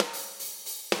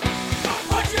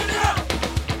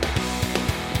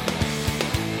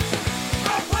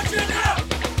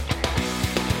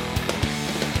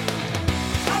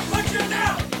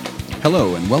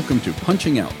Hello and welcome to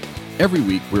Punching Out. Every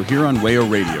week we're here on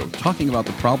Wayo Radio talking about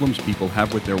the problems people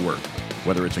have with their work,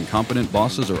 whether it's incompetent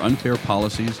bosses or unfair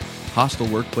policies, hostile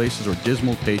workplaces or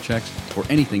dismal paychecks, or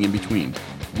anything in between.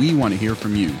 We want to hear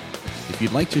from you. If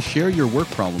you'd like to share your work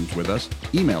problems with us,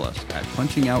 email us at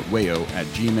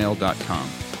punchingoutwayo@gmail.com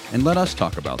and let us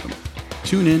talk about them.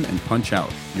 Tune in and punch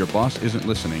out. Your boss isn't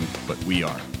listening, but we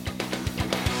are.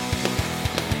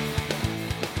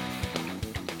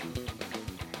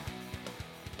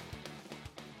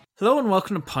 Hello and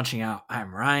welcome to Punching Out.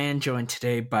 I'm Ryan, joined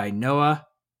today by Noah.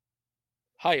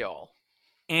 Hi, y'all.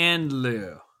 And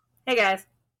Lou. Hey, guys.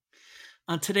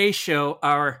 On today's show,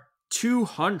 our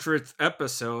 200th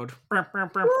episode. That's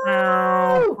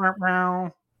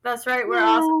right, we're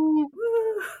awesome.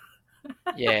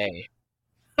 Yay.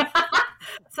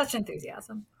 Such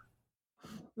enthusiasm.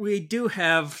 We do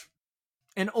have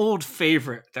an old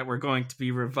favorite that we're going to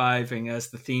be reviving as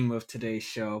the theme of today's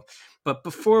show. But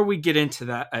before we get into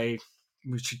that, we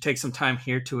should take some time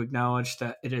here to acknowledge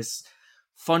that it is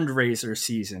fundraiser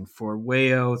season for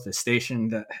Wayo, the station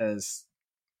that has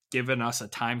given us a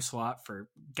time slot for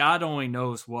God only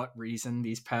knows what reason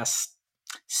these past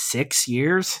 6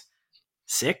 years.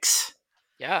 6?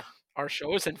 Yeah, our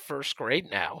show is in first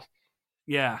grade now.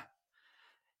 Yeah.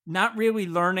 Not really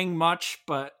learning much,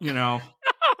 but,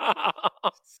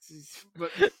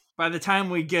 but by the time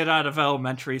we get out of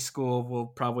elementary school, we'll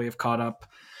probably have caught up.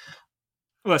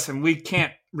 Listen, we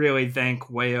can't really thank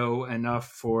Wayo enough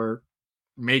for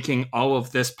making all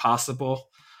of this possible.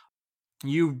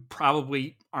 You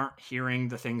probably aren't hearing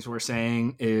the things we're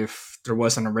saying if there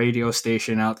wasn't a radio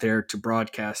station out there to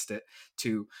broadcast it,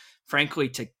 to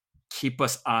keep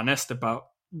us honest about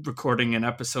recording an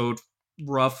episode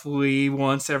roughly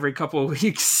once every couple of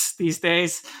weeks these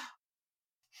days.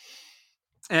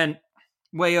 And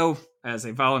Wayo, as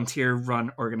a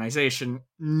volunteer-run organization,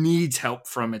 needs help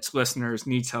from its listeners,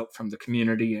 needs help from the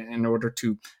community in order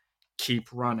to keep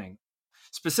running.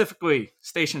 Specifically,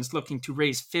 stations looking to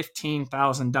raise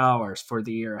 $15,000 for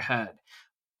the year ahead.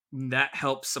 That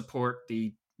helps support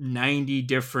the 90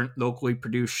 different locally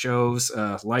produced shows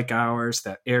like ours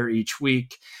that air each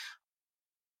week.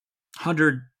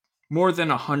 More than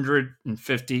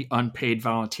 150 unpaid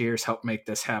volunteers help make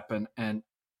this happen, and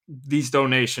these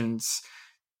donations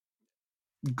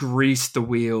grease the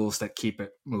wheels that keep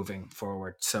it moving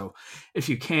forward. So if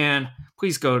you can,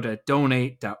 please go to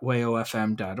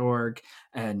donate.wayofm.org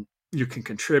and you can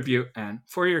contribute. And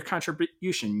for your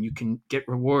contribution, you can get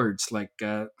rewards like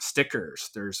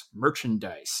stickers, there's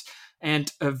merchandise. And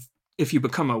if you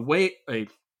become a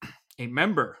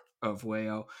member of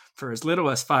Wayo for as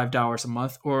little as $5 a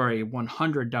month or a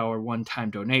 $100 one-time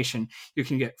donation, you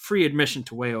can get free admission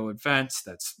to Wayo events.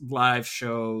 That's live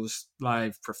shows,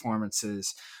 live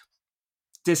performances,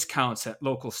 discounts at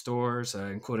local stores,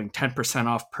 including 10%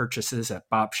 off purchases at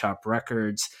Bop Shop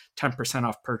Records, 10%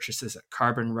 off purchases at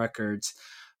Carbon Records,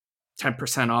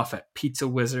 10% off at Pizza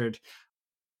Wizard,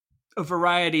 a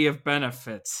variety of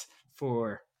benefits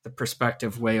for the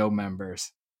prospective Wayo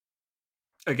members.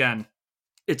 Again,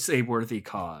 it's a worthy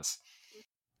cause.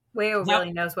 Wayo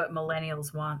really knows what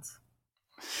millennials want.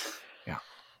 Yeah.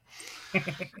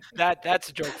 That's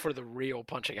a joke for the real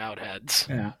punching out heads.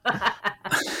 Yeah.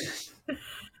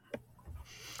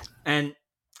 And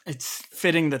it's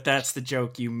fitting that that's the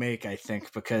joke you make, I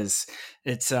think, because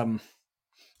it's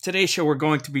today's show we're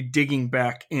going to be digging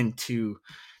back into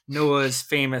Noah's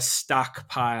famous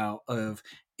stockpile of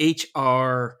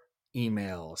HR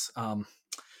emails.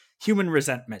 Human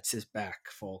Resentments is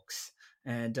back, folks.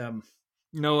 And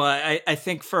Noah, I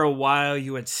think for a while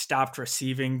you had stopped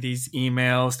receiving these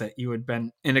emails that you had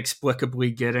been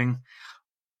inexplicably getting.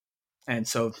 And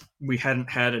so we hadn't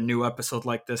had a new episode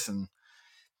like this in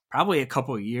probably a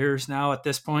couple of years now at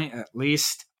this point, at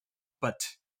least. But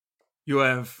you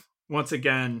have once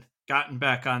again gotten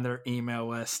back on their email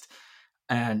list.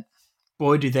 And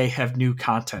boy, do they have new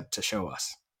content to show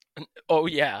us. Oh,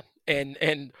 yeah.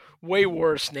 And way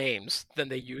worse names than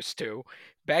they used to.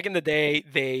 Back in the day,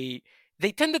 they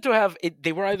tended to have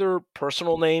they were either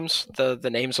personal names, the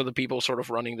names of the people sort of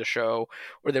running the show,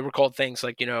 or they were called things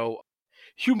like,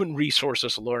 Human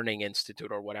Resources Learning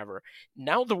Institute or whatever.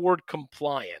 Now the word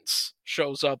compliance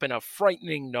shows up in a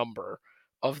frightening number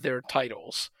of their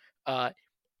titles.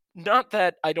 Not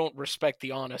that I don't respect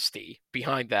the honesty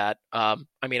behind that. I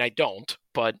don't,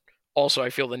 but also I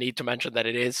feel the need to mention that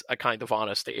it is a kind of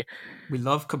honesty. We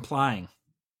love complying.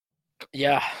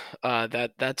 Yeah,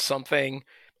 that's something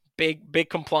big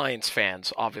compliance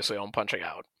fans obviously on Punching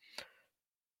Out.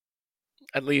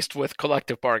 At least with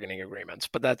collective bargaining agreements,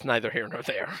 but that's neither here nor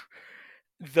there.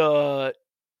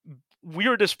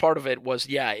 weirdest part of it was,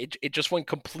 it just went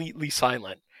completely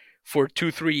silent for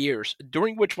 2-3 years,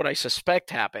 during which what I suspect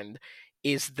happened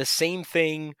is the same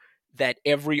thing that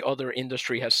every other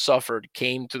industry has suffered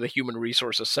came to the human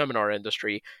resources seminar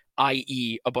industry,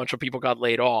 i.e., a bunch of people got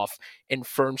laid off and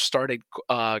firms started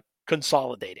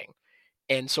consolidating.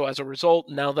 And so as a result,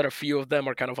 now that a few of them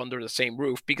are kind of under the same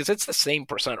roof, because it's the same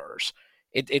percenters,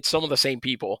 it's some of the same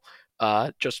people,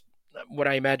 just what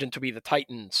I imagine to be the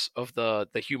titans of the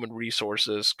human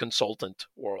resources consultant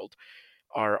world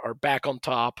are back on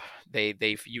top.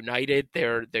 They've united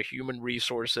their human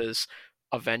resources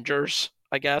Avengers,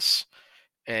 I guess,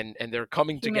 and they're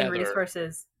coming Human together.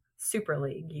 Resources Super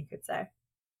League, you could say.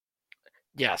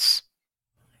 Yes.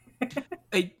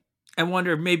 I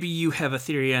wonder, maybe you have a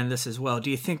theory on this as well.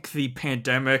 Do you think the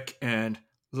pandemic and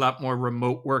a lot more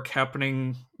remote work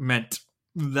happening meant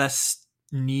less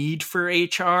need for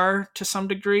HR to some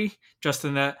degree? Just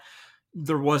in that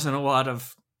there wasn't a lot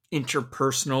of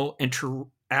interpersonal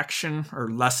interaction, or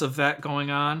less of that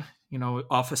going on? You know,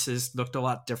 offices looked a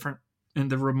lot different in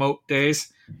the remote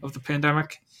days of the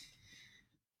pandemic.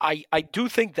 I do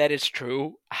think that is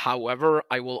true. However,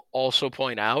 I will also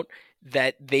point out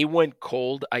that they went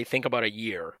cold, I think, about a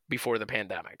year before the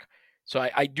pandemic. So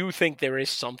I do think there is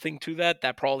something to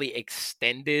that probably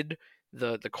extended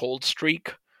the cold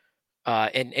streak,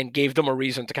 and gave them a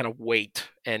reason to kind of wait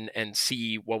and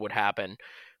see what would happen.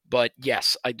 But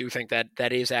yes, I do think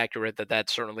that is accurate, that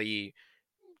certainly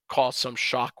caused some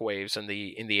shockwaves in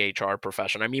the HR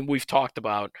profession. I mean, we've talked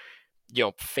about,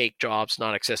 fake jobs,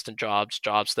 non-existent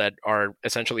jobs that are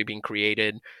essentially being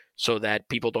created so that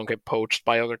people don't get poached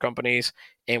by other companies.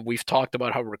 And we've talked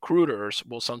about how recruiters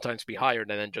will sometimes be hired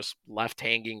and then just left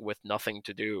hanging with nothing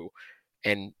to do.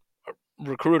 And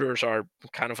recruiters are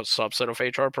kind of a subset of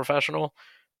HR professional.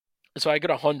 So I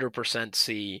could 100%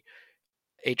 see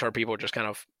HR people just kind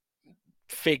of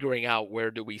figuring out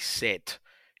where do we sit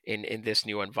in this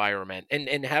new environment,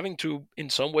 and having to, in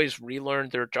some ways, relearn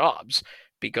their jobs,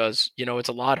 because, it's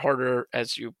a lot harder,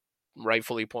 as you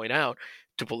rightfully point out,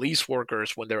 to police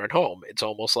workers when they're at home. It's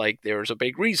almost like there's a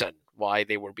big reason why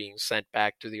they were being sent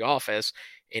back to the office,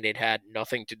 and it had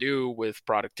nothing to do with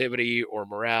productivity or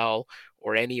morale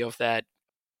or any of that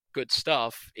good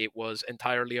stuff. It was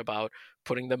entirely about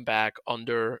putting them back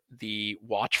under the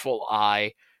watchful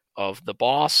eye of the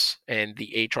boss and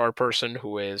the HR person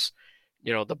who is,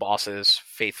 the boss's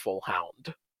faithful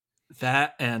hound.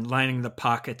 That and lining the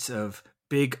pockets of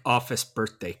big office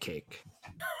birthday cake.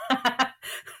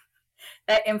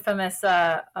 That infamous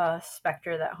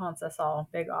specter that haunts us all,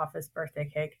 big office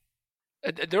birthday cake.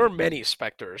 There are many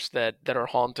specters that are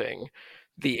haunting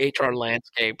the HR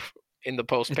landscape in the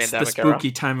post-pandemic era. It's the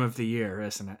spooky time of the year,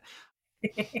 isn't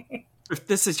it? If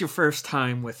this is your first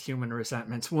time with Human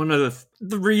Resentments, one of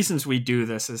the reasons we do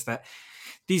this is that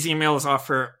these emails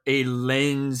offer a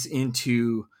lens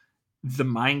into the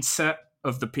mindset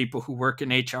of the people who work in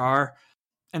HR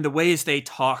and the ways they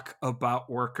talk about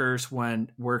workers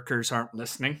when workers aren't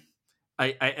listening.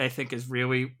 I think is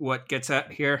really what gets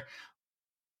at here.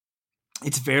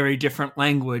 It's very different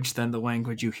language than the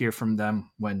language you hear from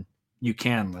them when you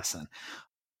can listen.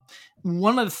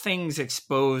 One of the things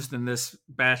exposed in this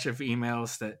batch of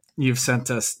emails that you've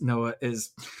sent us, Noah, is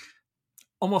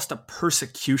almost a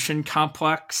persecution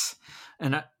complex.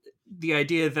 And the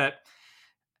idea that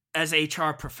as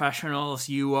HR professionals,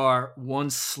 you are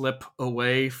one slip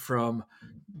away from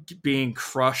being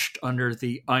crushed under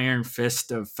the iron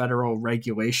fist of federal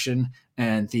regulation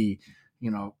and the,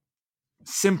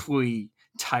 simply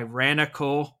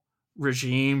tyrannical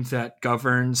regime that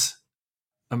governs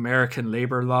American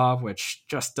labor law, which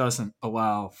just doesn't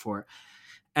allow for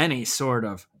any sort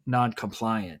of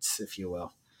non-compliance, if you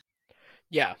will.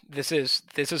 Yeah, this is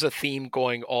a theme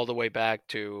going all the way back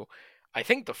to, I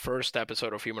think, the first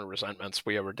episode of Human Resentments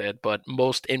we ever did, but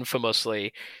most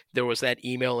infamously, there was that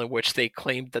email in which they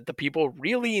claimed that the people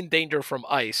really in danger from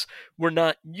ICE were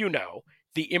not,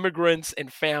 the immigrants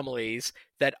and families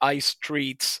that ICE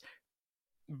treats,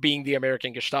 being the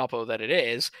American Gestapo that it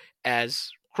is,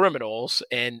 as criminals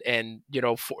and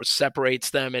separates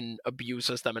them and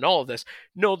abuses them and all of this.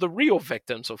 No, the real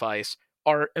victims of ICE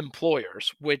are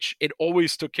employers, which it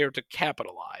always took care to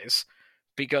capitalize,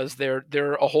 because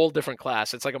they're a whole different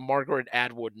class. It's like a Margaret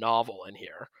Atwood novel in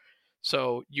here.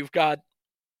 So you've got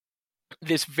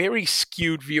this very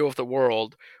skewed view of the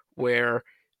world where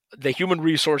the human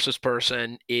resources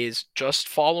person is just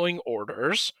following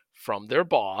orders from their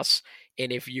boss,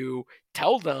 and if you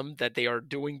tell them that they are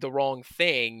doing the wrong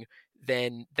thing,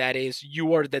 then that is,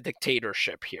 you are the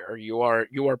dictatorship here. You are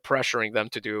pressuring them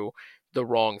to do the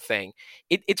wrong thing.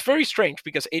 It's very strange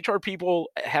because HR people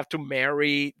have to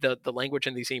marry the language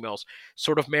in these emails,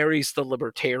 sort of marries the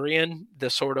libertarian, the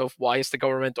sort of why is the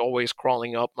government always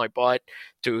crawling up my butt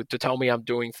to tell me I'm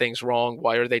doing things wrong?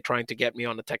 Why are they trying to get me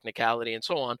on a technicality and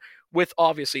so on? With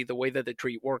obviously the way that they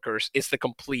treat workers is the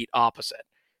complete opposite.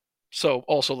 So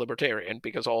also libertarian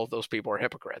because all of those people are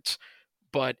hypocrites.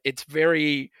 But it's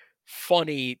very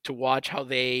funny to watch how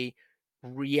they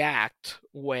react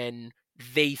when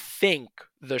they think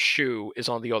the shoe is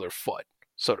on the other foot,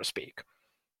 so to speak.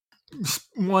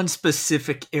 One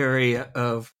specific area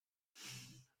of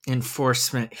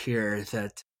enforcement here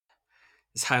that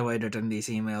is highlighted in these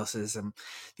emails is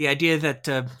the idea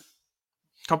that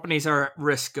companies are at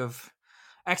risk of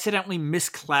accidentally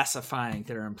misclassifying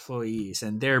their employees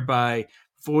and thereby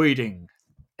voiding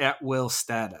at-will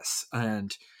status.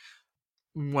 And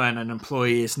when an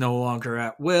employee is no longer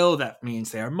at will, that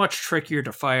means they are much trickier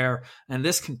to fire, and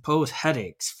this can pose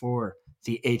headaches for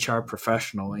the HR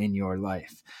professional in your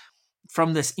life.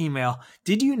 From this email,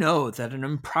 did you know that an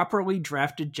improperly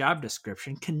drafted job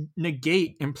description can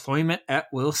negate employment at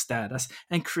will status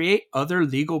and create other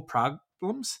legal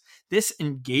problems? This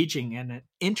engaging and an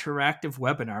interactive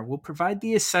webinar will provide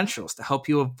the essentials to help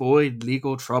you avoid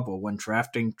legal trouble when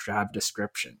drafting job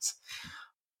descriptions.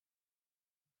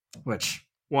 Which,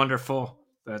 wonderful.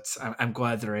 I'm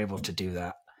glad they're able to do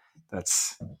that.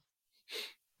 That's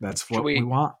what we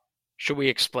want. Should we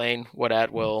explain what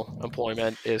at-will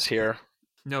employment is here?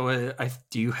 No,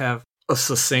 do you have a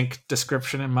succinct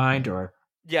description in mind, or?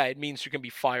 Yeah, it means you can be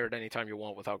fired anytime you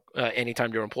want without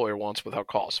anytime your employer wants without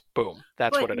cause. Boom.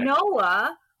 That's what it is.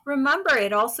 Noah, remember,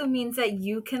 it also means that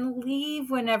you can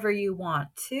leave whenever you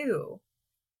want to.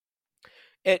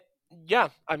 Yeah,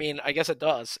 I mean, I guess it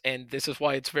does. And this is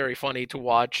why it's very funny to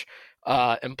watch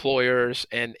employers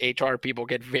and HR people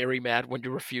get very mad when you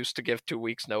refuse to give 2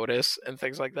 weeks notice and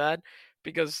things like that.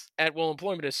 Because at-will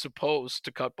employment is supposed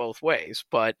to cut both ways,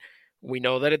 but we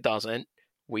know that it doesn't.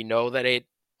 We know that it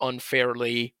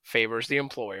unfairly favors the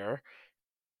employer.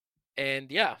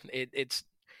 And yeah,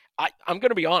 I'm going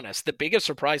to be honest. The biggest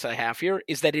surprise I have here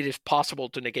is that it is possible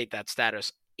to negate that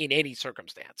status in any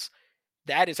circumstance.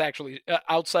 That is actually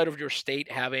outside of your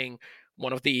state having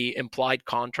one of the implied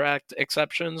contract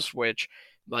exceptions, which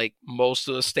like most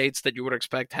of the states that you would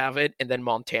expect have it, and then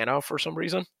Montana for some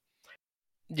reason.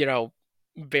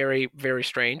 Very, very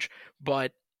strange.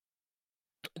 But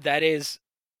that is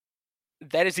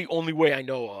the only way I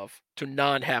know of to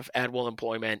not have at-will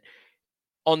employment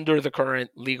under the current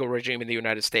legal regime in the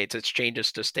United States. It's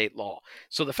changes to state law.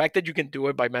 So the fact that you can do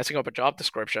it by messing up a job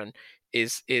description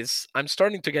is I'm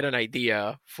starting to get an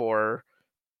idea for.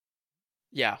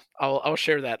 Yeah, I'll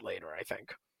share that later, I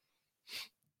think.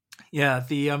 Yeah,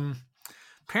 the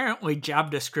apparently job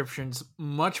descriptions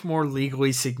much more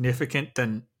legally significant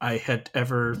than I had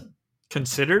ever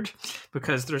considered,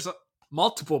 because there's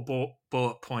multiple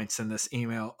bullet points in this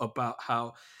email about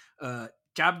how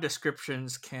job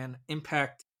descriptions can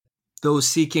impact those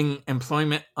seeking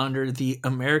employment under the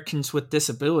Americans with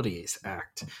Disabilities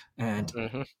Act,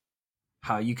 and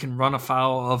how you can run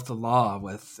afoul of the law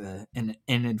with an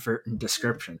inadvertent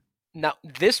description. Now,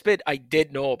 this bit I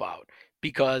did know about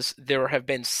because there have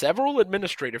been several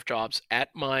administrative jobs at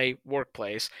my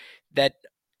workplace that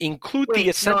include the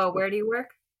essential. Noah, where do you work?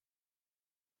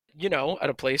 At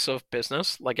a place of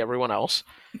business like everyone else.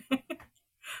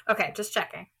 Okay, just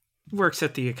checking. Works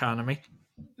at the economy.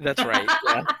 That's right.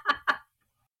 Yeah.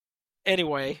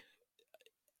 Anyway,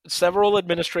 several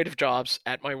administrative jobs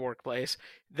at my workplace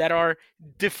that are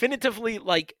definitively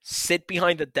like sit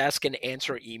behind the desk and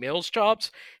answer emails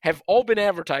jobs have all been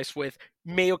advertised with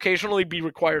may occasionally be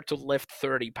required to lift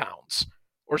 30 pounds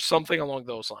or something along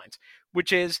those lines,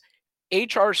 which is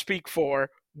HR speak for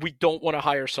we don't want to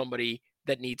hire somebody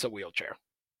that needs a wheelchair.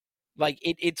 Like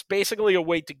it's basically a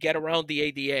way to get around the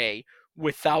ADA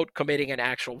without committing an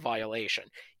actual violation.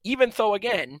 Even though,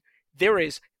 again, there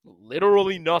is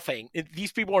literally nothing.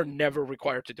 These people are never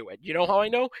required to do it. You know how I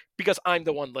know? Because I'm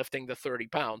the one lifting the 30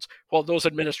 pounds while those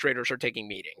administrators are taking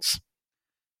meetings.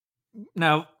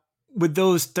 Now, would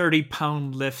those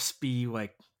 30-pound lifts be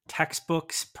like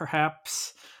textbooks,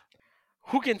 perhaps?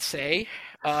 Who can say?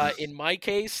 In my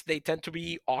case, they tend to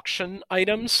be auction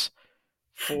items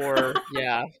for,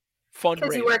 fundraising.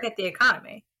 Because you work at the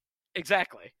economy.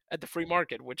 Exactly. At the free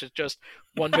market, which is just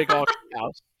one big auction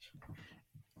house.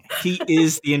 He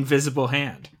is the invisible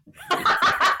hand.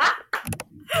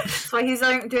 That's why he's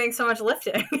doing so much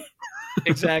lifting.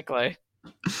 Exactly.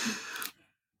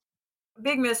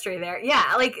 Big mystery there.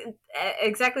 Yeah, like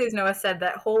exactly as Noah said,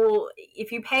 that whole,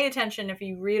 if you pay attention, if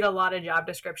you read a lot of job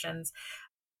descriptions,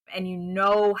 and you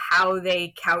know how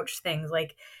they couch things.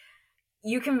 Like,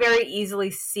 you can very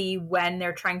easily see when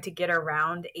they're trying to get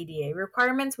around ADA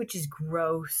requirements, which is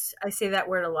gross. I say that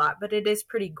word a lot, but it is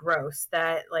pretty gross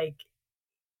that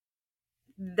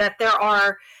there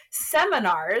are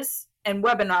seminars and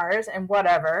webinars and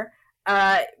whatever,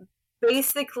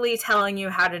 basically telling you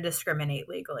how to discriminate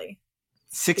legally.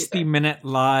 60-minute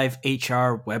live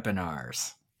HR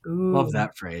webinars. Ooh. Love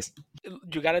that phrase.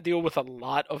 You got to deal with a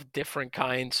lot of different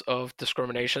kinds of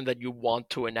discrimination that you want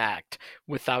to enact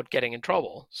without getting in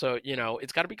trouble. So,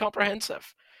 it's got to be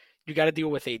comprehensive. You got to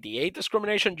deal with ADA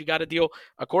discrimination. You got to deal,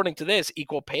 according to this,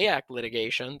 Equal Pay Act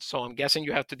litigation. So I'm guessing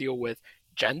you have to deal with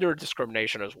gender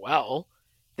discrimination as well.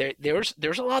 There's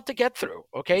a lot to get through.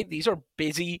 Okay, these are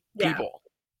busy people.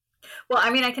 Well, I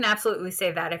mean, I can absolutely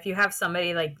say that if you have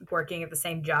somebody like working at the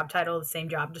same job title, the same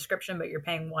job description, but you're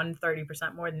paying one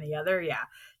 30% more than the other,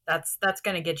 that's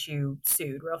going to get you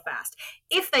sued real fast.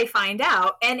 If they find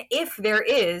out, and if there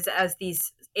is, as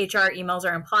these HR emails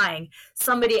are implying,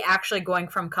 somebody actually going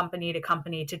from company to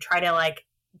company to try to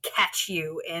catch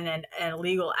you in an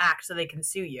illegal act so they can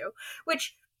sue you,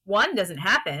 which one, doesn't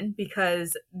happen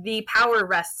because the power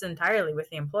rests entirely with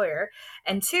the employer,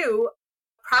 and two,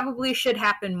 probably should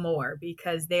happen more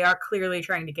because they are clearly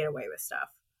trying to get away with stuff.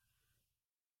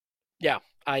 Yeah,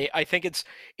 I think it's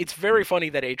very funny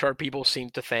that HR people seem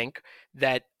to think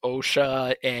that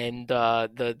OSHA and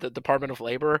the Department of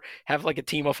Labor have a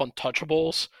team of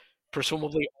untouchables,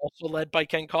 presumably also led by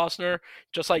Ken Costner,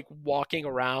 just walking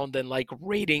around and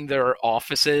raiding their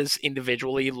offices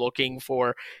individually, looking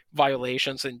for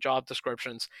violations in job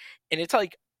descriptions. And it's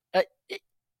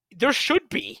there should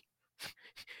be.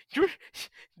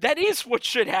 That is what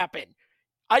should happen.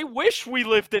 I wish we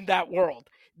lived in that world.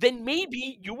 Then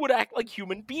maybe you would act like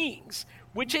human beings,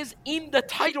 which is in the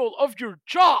title of your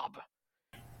job.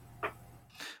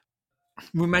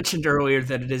 We mentioned earlier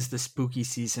that it is the spooky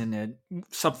season, and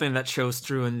something that shows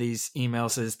through in these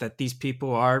emails is that these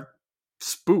people are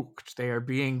spooked. They are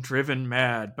being driven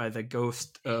mad by the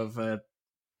ghost of a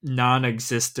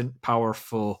non-existent,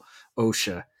 powerful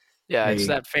OSHA. Yeah, it's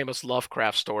that famous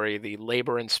Lovecraft story, the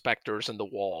labor inspectors and the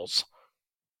walls.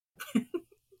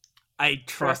 I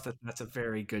trust that that's a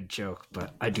very good joke,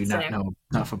 but I do not know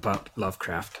enough about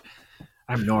Lovecraft.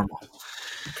 I'm normal.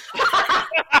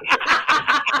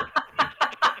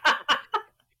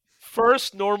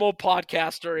 First normal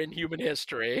podcaster in human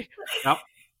history. Yep.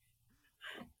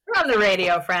 We're on the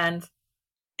radio, friend.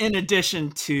 In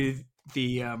addition to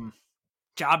the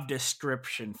job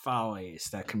description follies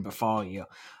that can befall you,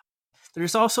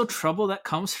 there's also trouble that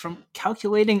comes from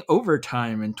calculating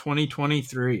overtime in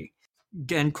 2023.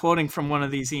 Again, quoting from one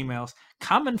of these emails,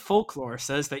 common folklore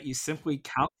says that you simply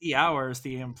count the hours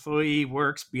the employee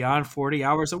works beyond 40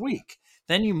 hours a week.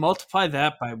 Then you multiply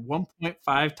that by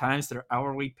 1.5 times their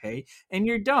hourly pay, and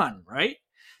you're done, right?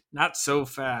 Not so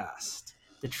fast.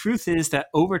 The truth is that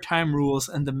overtime rules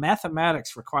and the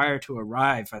mathematics required to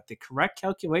arrive at the correct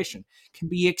calculation can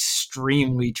be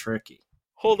extremely tricky.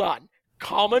 Hold on.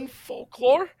 Common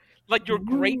folklore? Like your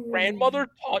great-grandmother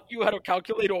taught you how to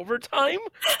calculate overtime?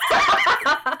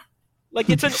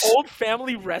 Like it's an old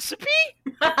family recipe?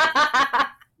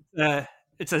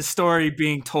 It's a story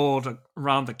being told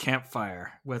around the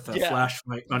campfire with a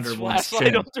flashlight under one's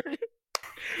chin.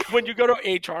 When you go to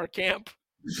HR camp.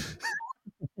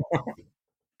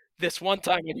 This one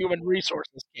time in human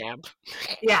resources camp.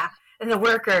 Yeah. And the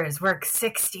workers work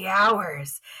 60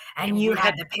 hours and you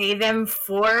had to pay them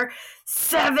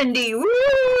 $4.70.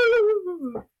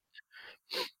 Woo!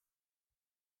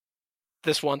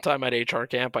 This one time at HR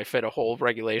camp, I fit a whole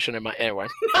regulation in my... Anyway.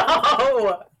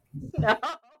 No!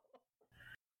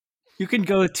 You can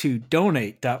go to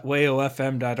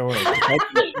donate.wayofm.org to help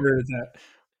ensure that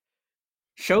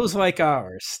shows like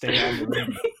ours stay on the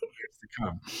radio to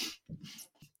come.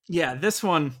 Yeah, this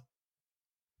one...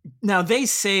 Now, they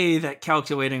say that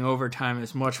calculating overtime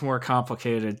is much more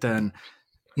complicated than,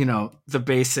 the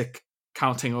basic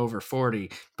counting over 40,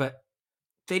 but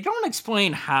they don't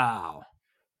explain how.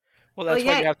 Well, that's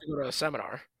why you have to go to a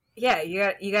seminar. Yeah,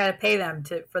 you got to pay them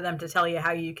for them to tell you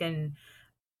how you can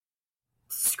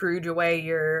Scrooge away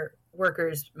your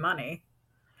workers' money.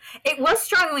 It was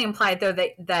strongly implied, though,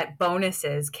 that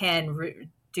bonuses can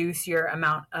reduce your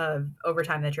amount of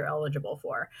overtime that you're eligible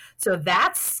for. So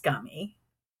that's scummy.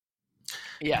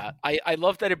 Yeah, I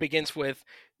love that it begins with,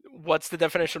 what's the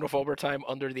definition of overtime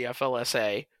under the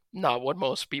FLSA? Not what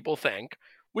most people think,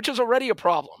 which is already a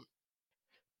problem.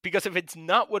 Because if it's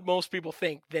not what most people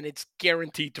think, then it's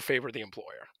guaranteed to favor the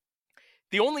employer.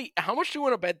 How much do you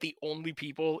want to bet the only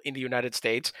people in the United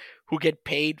States who get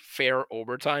paid fair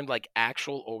overtime, like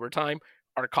actual overtime,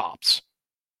 are cops?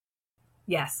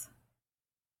 Yes.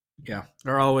 Yeah,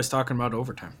 they're always talking about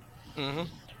overtime. Mm-hmm.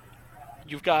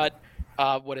 You've got,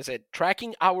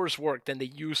 tracking hours worked and the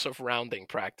use of rounding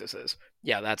practices.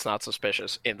 Yeah, that's not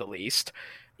suspicious in the least.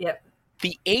 Yep.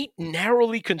 The 8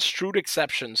 narrowly construed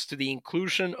exceptions to the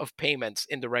inclusion of payments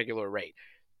in the regular rate.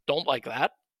 Don't like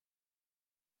that.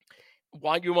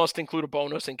 Why you must include a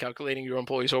bonus in calculating your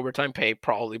employees' overtime pay,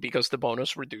 probably because the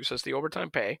bonus reduces the overtime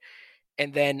pay.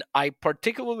 And then I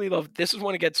particularly love, this is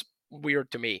when it gets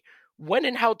weird to me, when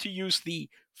and how to use the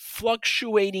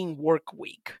fluctuating work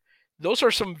week. Those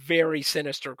are some very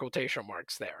sinister quotation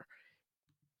marks there.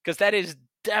 Because that is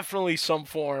definitely some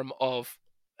form of,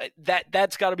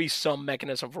 that's got to be some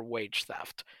mechanism for wage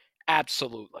theft.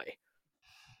 Absolutely.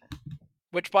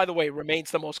 Which, by the way,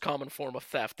 remains the most common form of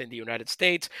theft in the United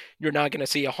States. You're not going to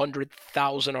see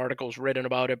 100,000 articles written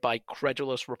about it by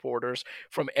credulous reporters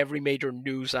from every major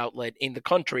news outlet in the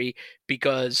country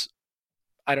because,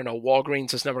 I don't know,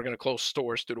 Walgreens is never going to close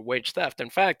stores due to wage theft. In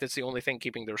fact, it's the only thing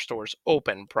keeping their stores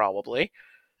open, probably.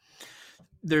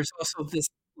 There's also this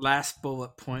last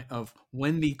bullet point of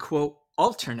when the, quote,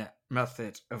 alternate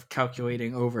method of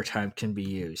calculating overtime can be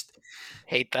used.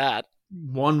 Hate that.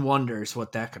 One wonders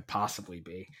what that could possibly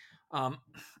be.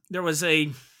 There was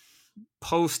a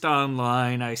post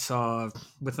online I saw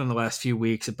within the last few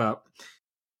weeks about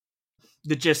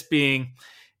the gist being,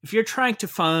 if you're trying to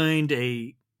find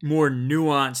a more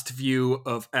nuanced view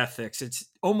of ethics, it's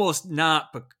almost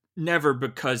never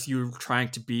because you're trying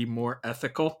to be more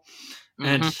ethical. Mm-hmm.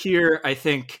 And here, I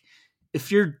think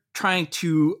if you're trying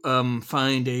to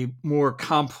find a more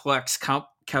complex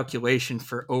calculation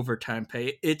for overtime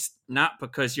pay, it's not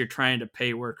because you're trying to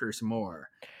pay workers more.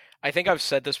 I think I've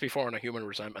said this before in a Human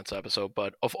Resentments episode,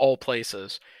 but of all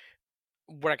places,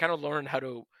 where I kind of learned how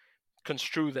to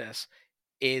construe this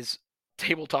is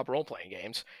tabletop role-playing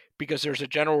games, because there's a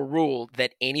general rule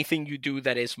that anything you do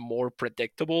that is more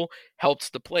predictable helps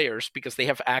the players because they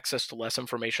have access to less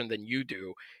information than you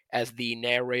do as the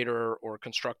narrator or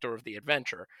constructor of the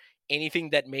adventure. Anything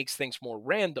that makes things more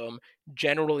random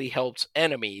generally helps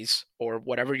enemies or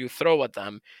whatever you throw at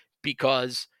them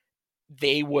because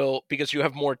you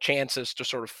have more chances to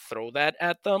sort of throw that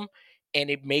at them, and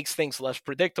it makes things less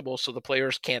predictable so the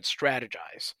players can't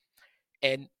strategize.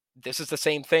 And this is the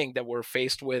same thing that we're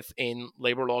faced with in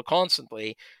labor law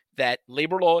constantly, that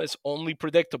labor law is only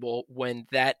predictable when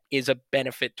that is a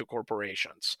benefit to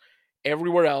corporations.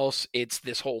 Everywhere else, it's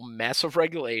this whole mess of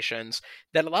regulations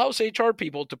that allows HR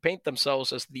people to paint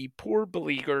themselves as the poor,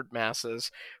 beleaguered masses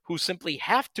who simply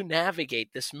have to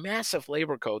navigate this massive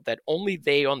labor code that only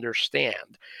they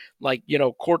understand. Like,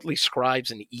 courtly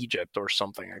scribes in Egypt or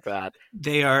something like that.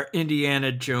 They are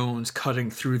Indiana Jones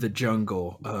cutting through the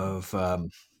jungle of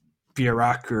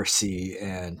bureaucracy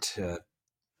and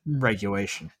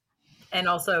regulation. And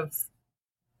also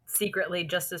secretly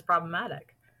just as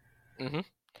problematic. Mm-hmm.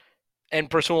 And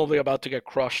presumably about to get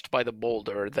crushed by the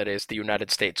boulder that is the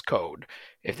United States Code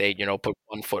if they, put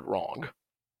one foot wrong.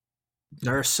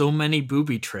 There are so many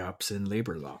booby traps in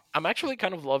labor law. I'm actually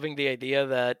kind of loving the idea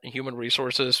that human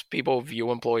resources people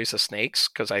view employees as snakes,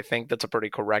 because I think that's a pretty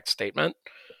correct statement.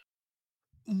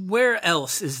 Where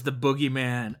else is the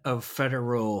boogeyman of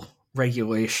federal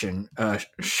regulation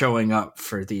showing up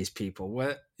for these people?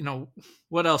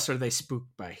 What else are they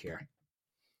spooked by here?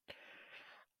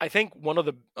 I think one of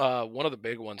the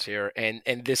big ones here, and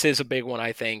this is a big one,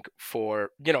 I think,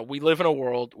 for we live in a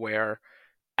world where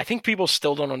I think people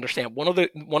still don't understand. One of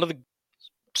the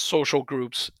social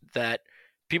groups that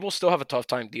people still have a tough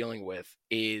time dealing with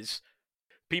is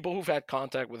people who've had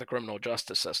contact with the criminal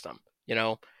justice system.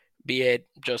 Be it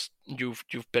just you've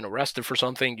been arrested for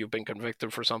something, you've been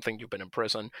convicted for something, you've been in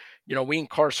prison. We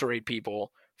incarcerate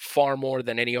people far more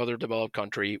than any other developed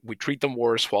country. We treat them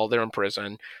worse while they're in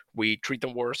prison. We treat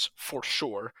them worse for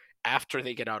sure after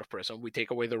they get out of prison. We take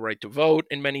away their right to vote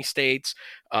in many states.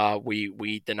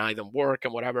 We deny them work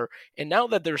and whatever. And now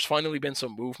that there's finally been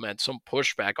some movement, some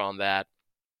pushback on that,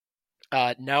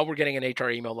 now we're getting an HR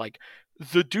email like,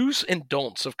 the do's and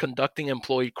don'ts of conducting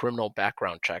employee criminal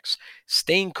background checks,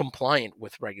 staying compliant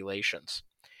with regulations.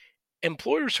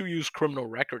 Employers who use criminal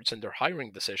records in their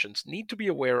hiring decisions need to be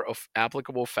aware of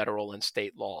applicable federal and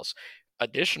state laws.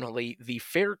 Additionally, the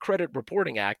Fair Credit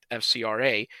Reporting Act,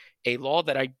 FCRA, a law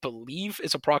that I believe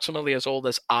is approximately as old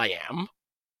as I am,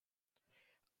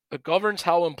 governs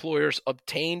how employers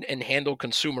obtain and handle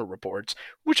consumer reports,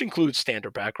 which includes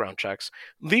standard background checks.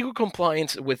 Legal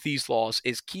compliance with these laws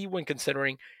is key when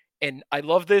considering, and I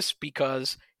love this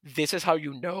because this is how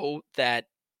you know that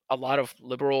a lot of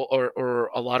liberal or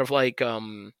a lot of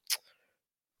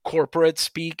corporate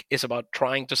speak is about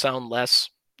trying to sound less,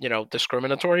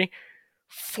 discriminatory.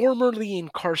 formerly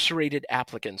incarcerated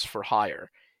applicants for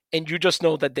hire. And you just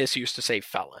know that this used to say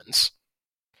felons.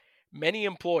 Many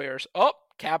employers,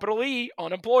 capital E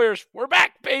on employers, we're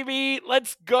back, baby,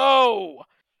 let's go,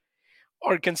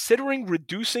 are considering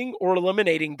reducing or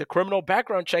eliminating the criminal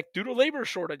background check due to labor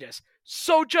shortages.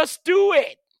 So just do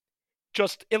it.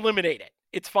 Just eliminate it.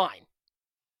 It's fine.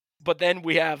 But then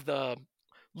we have the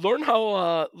learn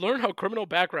how criminal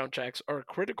background checks are a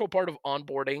critical part of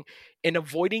onboarding and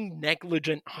avoiding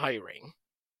negligent hiring.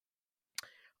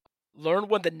 Learn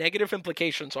what the negative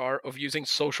implications are of using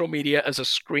social media as a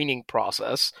screening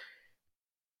process.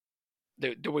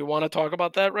 Do we want to talk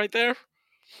about that right there?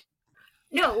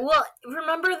 No, well,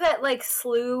 remember that like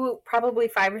slew probably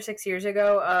 5 or 6 years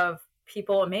ago of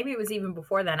people, maybe it was even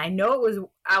before then. I know it was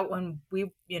out when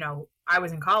I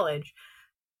was in college,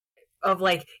 of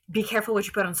like, be careful what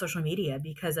you put on social media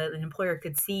because an employer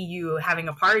could see you having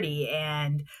a party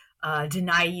and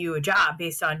deny you a job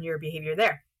based on your behavior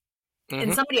there. Mm-hmm.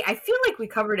 And somebody, I feel like we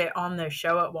covered it on the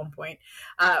show at one point.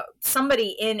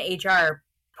 Somebody in HR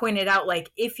pointed out,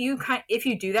 like, if you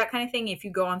do that kind of thing, if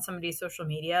you go on somebody's social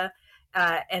media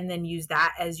and then use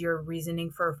that as your reasoning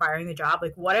for firing the job,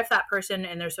 like, what if that person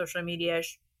in their social media,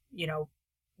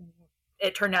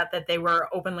 it turned out that they were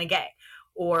openly gay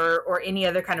or any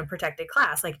other kind of protected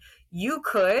class? Like, you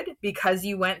could, because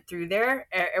you went through there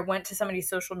or went to somebody's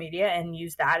social media and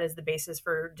used that as the basis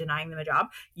for denying them a job,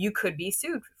 you could be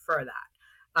sued for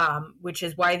that. Which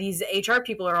is why these HR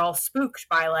people are all spooked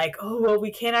by like, oh, well,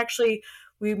 we can't actually,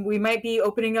 we might be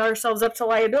opening ourselves up to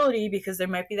liability because there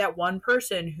might be that one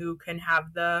person who can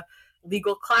have the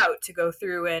legal clout to go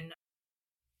through and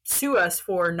sue us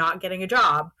for not getting a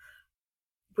job,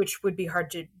 which would be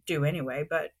hard to do anyway,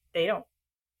 but they don't,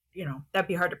 that'd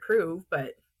be hard to prove,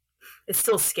 but it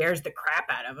still scares the crap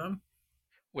out of them.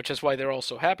 Which is why they're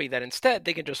also happy that instead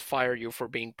they can just fire you for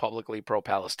being publicly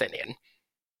pro-Palestinian.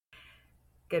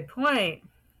 Good point.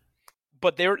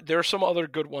 But there are some other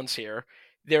good ones here.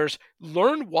 There's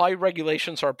learn why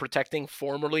regulations are protecting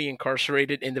formerly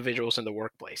incarcerated individuals in the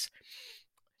workplace.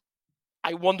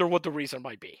 I wonder what the reason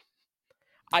might be.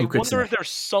 I wonder if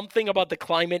there's something about the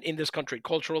climate in this country,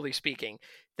 culturally speaking,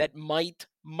 that might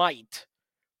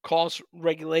cause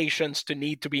regulations to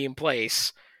need to be in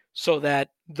place so that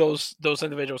those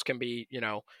individuals can be,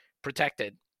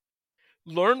 protected.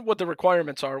 Learn what the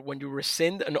requirements are when you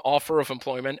rescind an offer of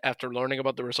employment after learning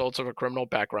about the results of a criminal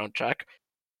background check.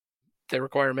 The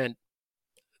requirement,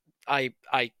 I'm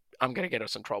going to get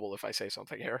us in trouble if I say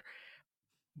something here.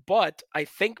 But I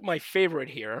think my favorite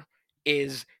here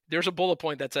is there's a bullet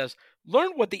point that says,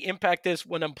 learn what the impact is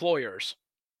when employers.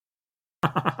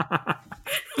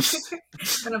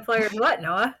 When employers what,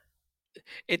 Noah?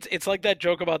 It's like that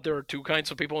joke about there are two kinds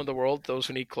of people in the world, those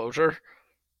who need closure.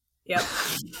 Yep.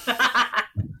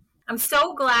 I'm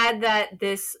so glad that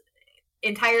this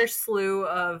entire slew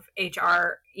of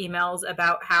HR emails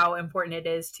about how important it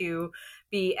is to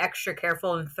be extra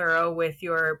careful and thorough with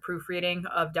your proofreading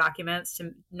of documents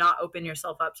to not open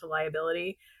yourself up to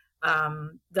liability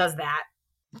does that.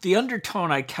 The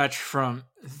undertone I catch from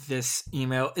this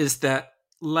email is that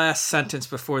last sentence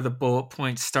before the bullet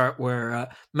points start, where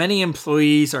many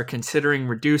employees are considering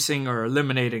reducing or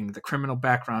eliminating the criminal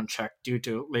background check due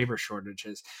to labor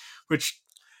shortages, which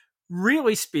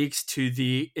really speaks to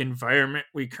the environment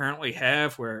we currently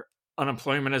have where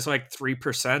unemployment is like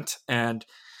 3%. And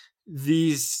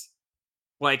these,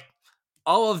 like,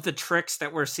 all of the tricks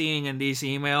that we're seeing in these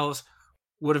emails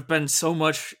would have been so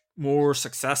much more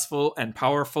successful and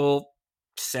powerful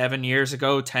 7 years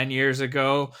ago, 10 years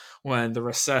ago, when the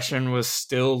recession was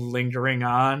still lingering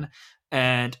on.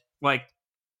 And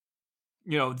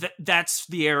that's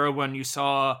the era when you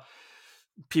saw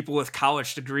people with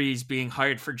college degrees being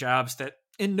hired for jobs that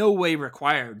in no way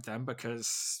required them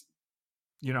because,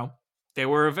 they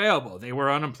were available. They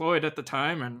were unemployed at the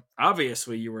time. And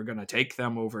obviously you were going to take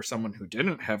them over someone who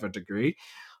didn't have a degree.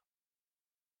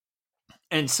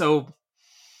 And so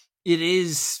it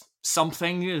is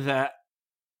something that,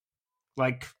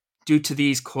 due to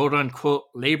these quote unquote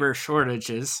labor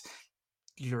shortages,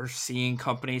 you're seeing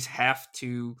companies have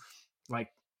to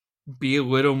be a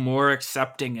little more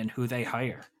accepting in who they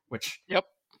hire, which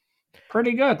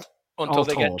pretty good. Until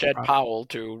they get Jed Powell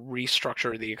to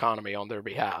restructure the economy on their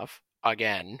behalf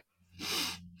again.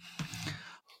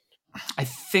 I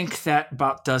think that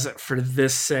about does it for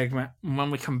this segment.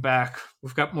 When we come back,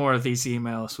 we've got more of these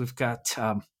emails. We've got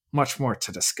much more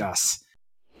to discuss.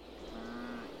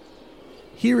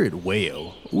 Here at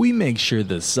Wayo, we make sure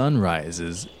the sun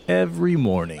rises every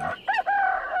morning.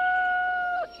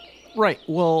 Right,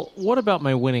 well, what about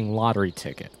my winning lottery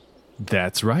ticket?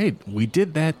 That's right, we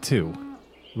did that too.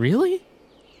 Really?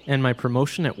 And my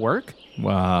promotion at work?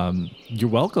 You're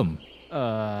welcome.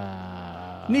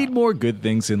 Need more good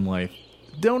things in life?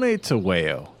 Donate to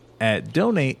Wayo at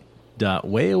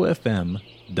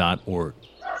donate.wayofm.org.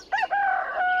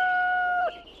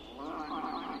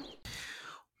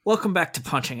 Welcome back to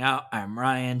Punching Out. I'm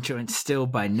Ryan, joined still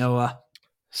by Noah.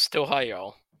 Still hi,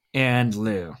 y'all. And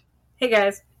Lou. Hey,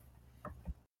 guys.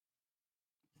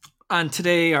 On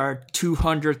today, our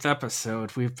 200th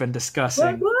episode, we've been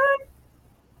discussing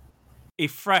a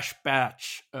fresh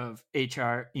batch of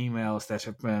HR emails that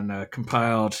have been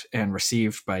compiled and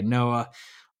received by Noah.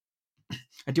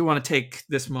 I do want to take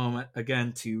this moment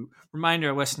again to remind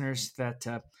our listeners that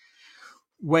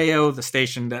Wayo, the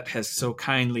station that has so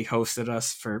kindly hosted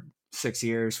us for 6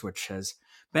 years, which has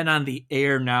been on the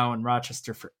air now in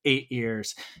Rochester for 8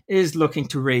 years, is looking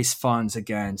to raise funds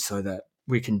again so that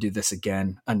we can do this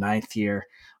again a 9th year.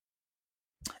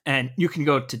 And you can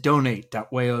go to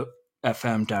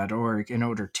donate.wayofm.org in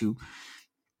order to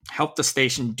help the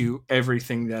station do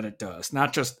everything that it does.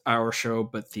 Not just our show,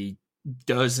 but the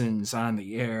dozens on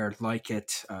the air like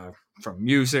it, from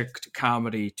music to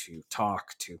comedy to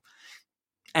talk to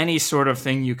any sort of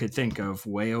thing you could think of.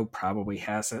 Wayo probably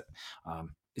has it.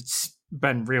 It's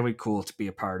been really cool to be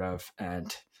a part of.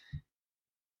 And,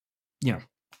 you know,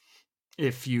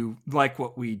 if you like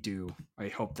what we do, I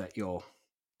hope that you'll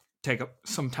take up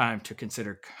some time to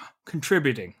consider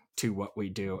contributing to what we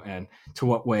do and to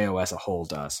what Wayo as a whole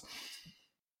does.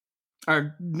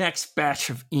 Our next batch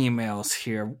of emails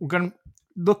here, we're going to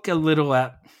look a little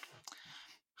at,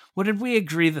 what did we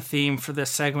agree the theme for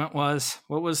this segment was?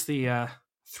 What was the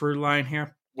through line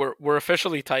here? We're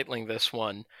officially titling this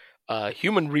one,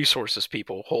 Human Resources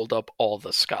People Hold Up All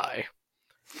the Sky.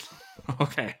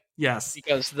 Okay, yes.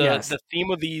 Because the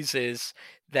theme of these is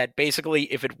that basically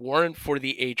if it weren't for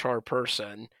the HR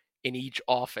person in each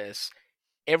office,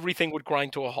 everything would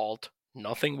grind to a halt,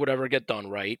 nothing would ever get done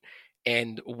right,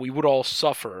 and we would all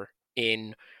suffer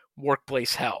in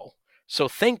workplace hell. So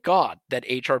thank God that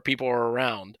HR people are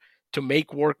around to make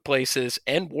workplaces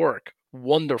and work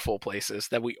wonderful places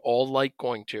that we all like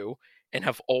going to and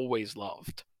have always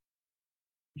loved.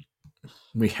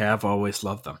 We have always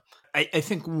loved them. I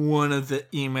think one of the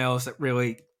emails that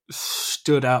really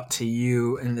stood out to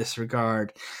you in this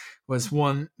regard was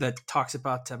one that talks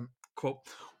about, quote,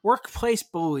 workplace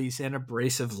bullies and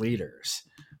abrasive leaders,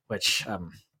 which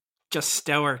just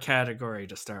stellar category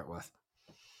to start with.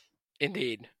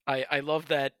 Indeed. I love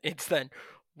that it's then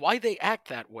why they act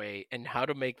that way and how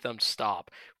to make them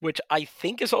stop, which I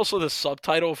think is also the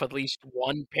subtitle of at least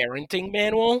one parenting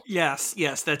manual. Yes,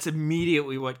 that's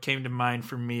immediately what came to mind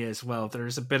for me as well.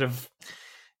 There's a bit of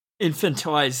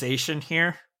infantilization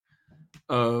here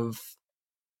of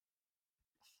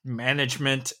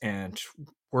management and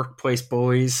workplace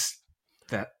bullies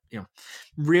that, you know,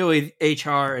 really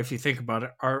HR, if you think about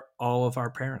it, are all of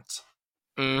our parents.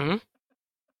 Mm-hmm.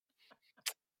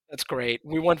 That's great.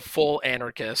 We went full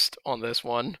anarchist on this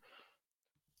one.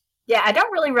 Yeah, I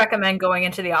don't really recommend going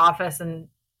into the office and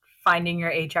finding your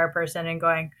HR person and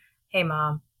going, hey,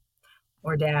 mom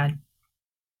or dad.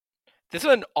 This is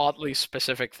an oddly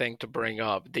specific thing to bring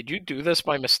up. Did you do this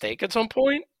by mistake at some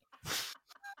point?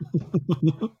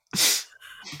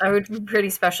 I would be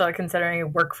pretty special considering you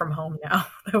work from home now.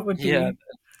 That would be... Yeah,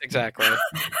 exactly.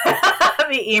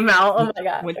 The email. Oh my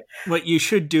God. What you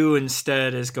should do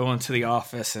instead is go into the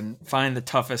office and find the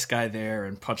toughest guy there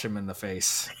and punch him in the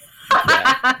face.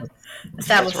 Yeah. Established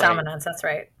That's right. dominance. That's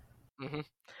right. Mm-hmm.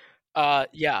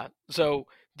 Yeah. So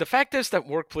the fact is that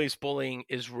workplace bullying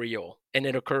is real and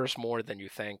it occurs more than you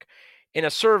think. In a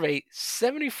survey,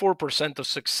 74% of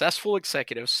successful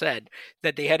executives said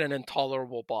that they had an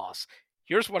intolerable boss.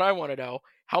 Here's what I want to know.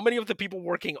 How many of the people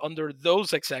working under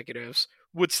those executives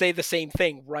would say the same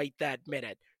thing right that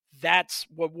minute? That's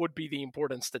what would be the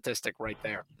important statistic right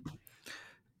there.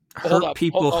 Hurt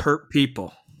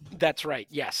people. That's right.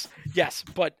 Yes.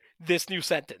 But this new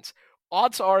sentence.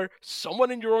 Odds are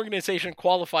someone in your organization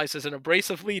qualifies as an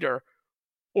abrasive leader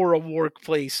or a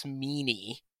workplace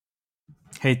meanie.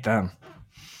 Hate them.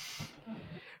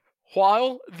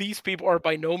 While these people are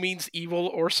by no means evil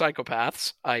or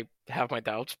psychopaths, I have my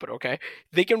doubts, but okay,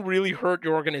 they can really hurt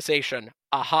your organization.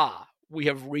 Aha, we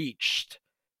have reached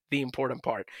the important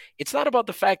part. It's not about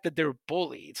the fact that they're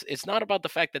bullies. It's not about the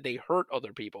fact that they hurt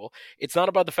other people. It's not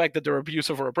about the fact that they're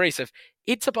abusive or abrasive.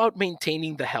 It's about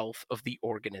maintaining the health of the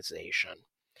organization.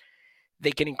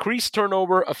 They can increase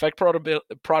turnover, affect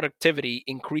productivity,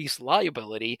 increase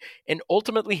liability, and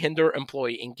ultimately hinder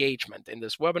employee engagement. In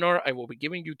this webinar, I will be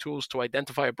giving you tools to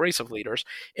identify abrasive leaders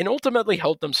and ultimately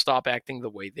help them stop acting the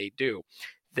way they do.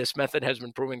 This method has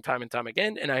been proven time and time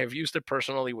again, and I have used it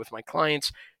personally with my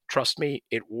clients Trust me,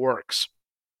 it works.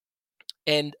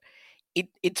 And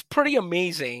it's pretty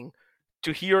amazing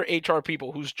to hear HR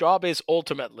people whose job is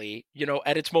ultimately,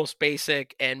 at its most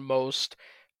basic and most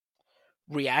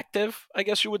reactive, I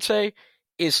guess you would say,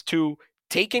 is to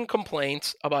take in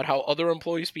complaints about how other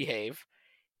employees behave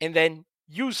and then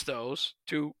use those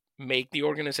to make the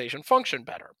organization function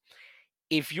better.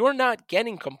 If you're not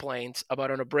getting complaints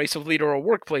about an abrasive leader or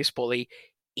workplace bully,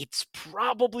 it's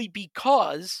probably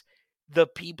because the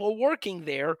people working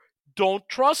there don't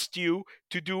trust you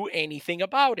to do anything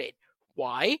about it.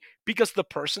 Why? Because the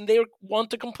person they want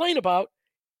to complain about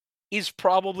is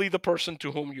probably the person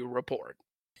to whom you report.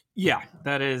 Yeah,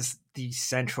 that is the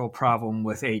central problem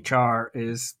with HR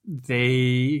is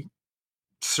they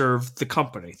serve the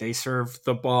company. They serve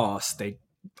the boss. They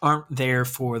aren't there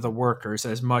for the workers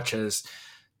as much as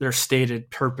their stated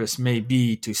purpose may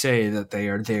be to say that they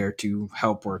are there to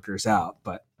help workers out.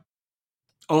 But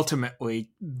ultimately,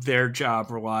 their job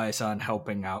relies on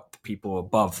helping out the people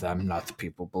above them, not the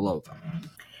people below them.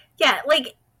 Yeah,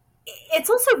 like, it's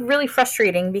also really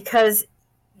frustrating because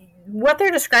what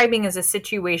they're describing is a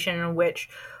situation in which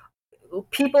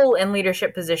people in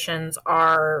leadership positions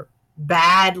are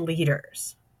bad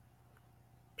leaders.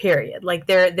 Period. Like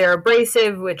they're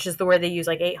abrasive, which is the word they use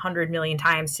like 800 million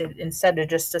times to instead of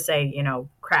just to say,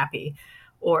 crappy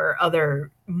or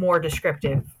other more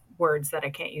descriptive words that I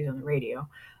can't use on the radio.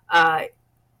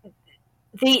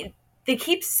 They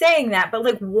keep saying that, but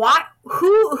like what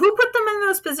who put them in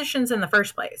those positions in the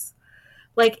first place?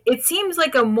 Like it seems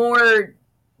like a more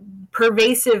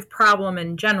pervasive problem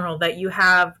in general that you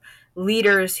have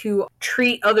leaders who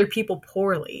treat other people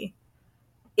poorly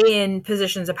in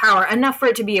positions of power enough for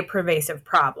it to be a pervasive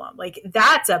problem. Like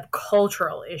that's a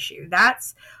cultural issue.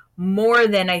 That's more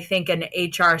than I think an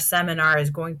HR seminar is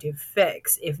going to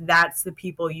fix if that's the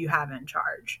people you have in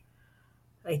charge.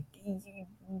 Like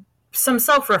some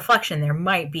self-reflection there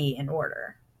might be in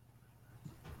order.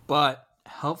 But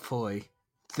helpfully,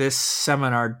 this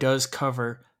seminar does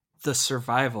cover the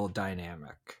survival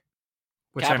dynamic,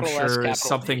 which I'm sure is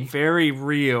something very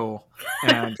real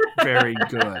and very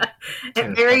good.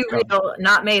 And very real,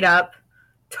 not made up,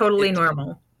 totally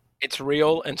normal. It's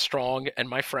real and strong, and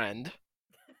my friend.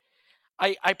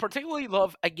 I particularly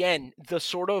love, again, the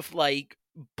sort of like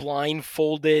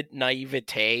blindfolded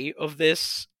naivete of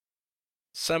this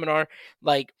seminar.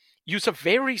 Like, use a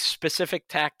very specific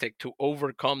tactic to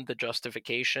overcome the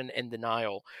justification and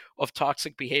denial of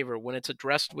toxic behavior when it's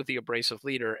addressed with the abrasive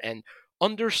leader, and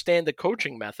understand the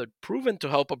coaching method proven to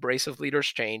help abrasive leaders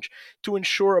change to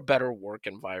ensure a better work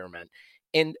environment.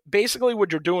 And basically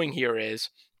what you're doing here is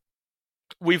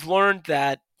we've learned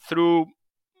that through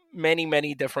many,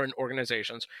 many different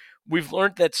organizations, we've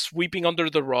learned that sweeping under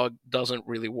the rug doesn't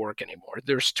really work anymore.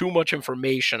 There's too much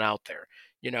information out there,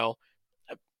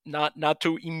 not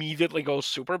to immediately go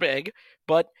super big,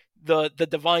 but the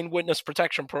Divine Witness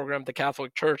Protection Program the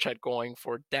Catholic Church had going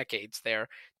for decades there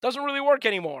doesn't really work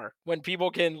anymore when people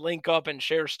can link up and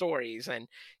share stories and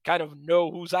kind of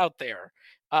know who's out there.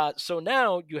 So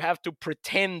now you have to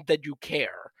pretend that you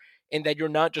care and that you're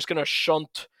not just going to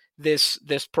shunt this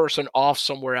person off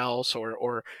somewhere else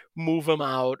or move them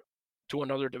out to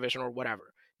another division or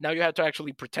whatever. Now you have to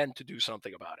actually pretend to do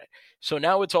something about it. So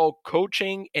now it's all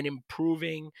coaching and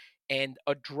improving and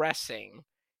addressing.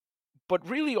 But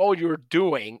really all you're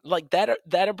doing, like that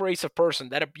abrasive person,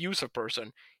 that abusive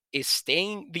person, is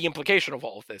staying, the implication of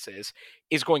all of this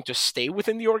is going to stay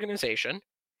within the organization.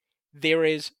 There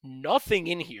is nothing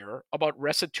in here about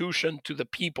restitution to the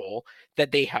people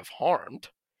that they have harmed.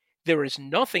 There is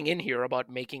nothing in here about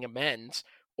making amends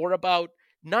or about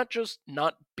not just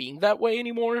not being that way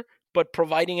anymore, but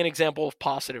providing an example of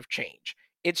positive change.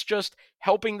 It's just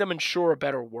helping them ensure a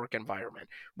better work environment,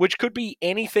 which could be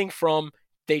anything from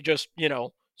they just,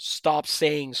 stop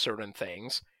saying certain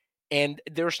things. And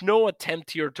there's no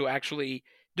attempt here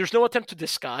there's no attempt to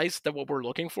disguise that what we're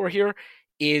looking for here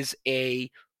is a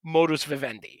modus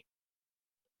vivendi.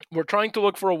 We're trying to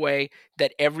look for a way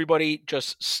that everybody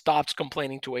just stops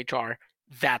complaining to HR.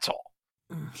 That's all.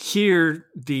 Here,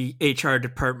 the HR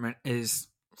department is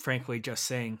frankly just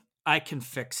saying, I can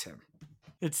fix him.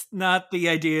 It's not the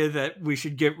idea that we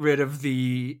should get rid of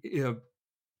the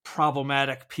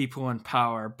problematic people in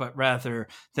power, but rather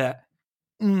that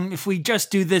if we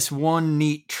just do this one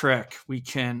neat trick, we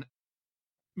can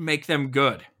make them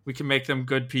good. We can make them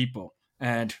good people,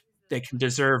 and they can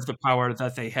deserve the power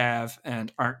that they have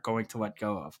and aren't going to let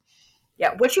go of.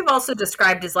 Yeah, what you've also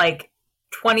described is like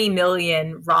 20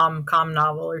 million rom-com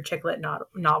novel or chick lit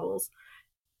novels.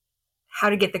 How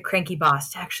to get the cranky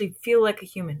boss to actually feel like a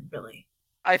human, really.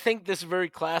 I think this is very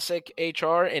classic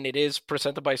HR, and it is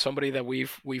presented by somebody that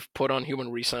we've put on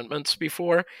Human Resentments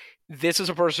before. This is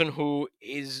a person who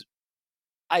is,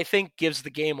 I think, gives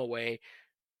the game away.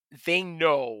 They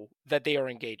know that they are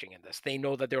engaging in this. They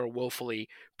know that they are willfully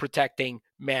protecting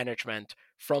management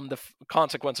from the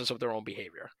consequences of their own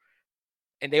behavior.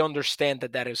 And they understand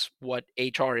that that is what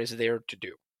HR is there to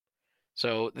do.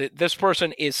 So this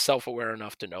person is self-aware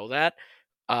enough to know that,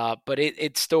 but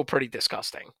it's still pretty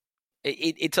disgusting.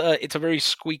 It's a very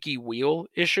squeaky wheel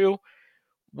issue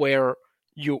where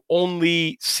you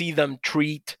only see them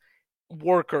treat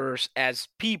workers as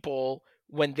people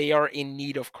when they are in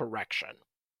need of correction.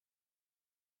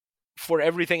 For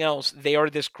everything else, they are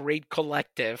this great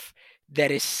collective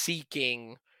that is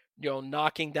seeking,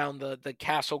 knocking down the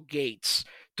castle gates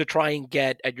to try and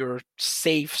get at your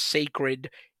safe, sacred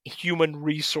human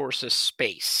resources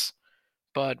space.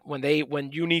 But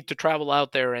when you need to travel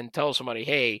out there and tell somebody,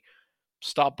 hey,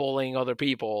 stop bullying other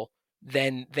people,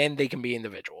 then they can be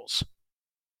individuals,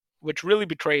 which really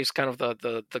betrays kind of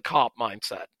the cop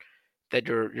mindset that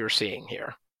you're seeing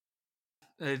here.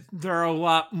 There are a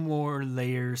lot more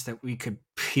layers that we could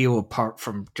peel apart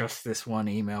from just this one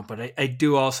email, but I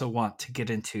do also want to get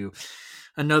into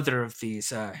another of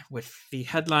these with the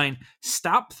headline,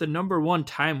 Stop the Number One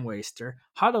Time Waster,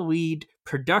 How to Lead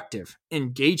Productive,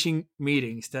 Engaging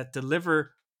Meetings That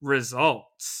Deliver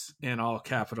Results, in all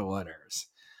capital letters.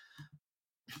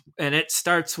 And it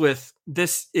starts with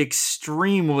this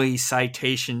extremely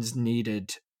citations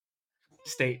needed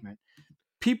statement.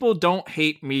 People don't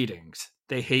hate meetings.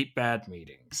 They hate bad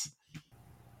meetings.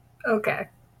 Okay.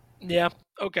 Yeah.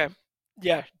 Okay.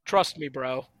 Yeah. Trust me,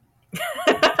 bro.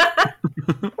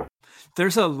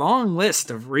 There's a long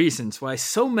list of reasons why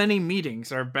so many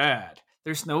meetings are bad.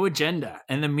 There's no agenda,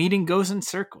 and the meeting goes in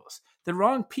circles. The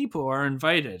wrong people are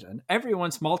invited, and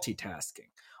everyone's multitasking.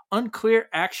 Unclear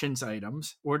actions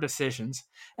items or decisions,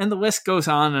 and the list goes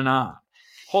on and on.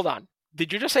 Hold on.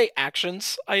 Did you just say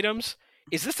actions items?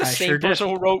 Is this the I same sure person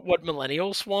did. who wrote What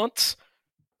Millennials Want?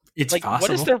 It's Like,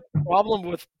 possible. what is their problem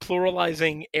with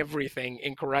pluralizing everything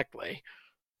incorrectly?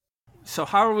 So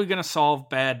how are we going to solve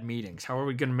bad meetings? How are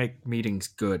we going to make meetings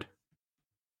good?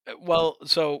 Well,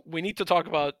 so we need to talk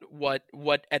about what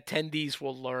attendees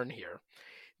will learn here.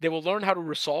 They will learn how to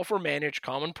resolve or manage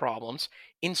common problems,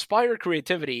 inspire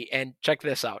creativity, and check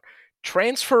this out,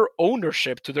 transfer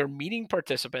ownership to their meeting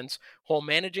participants while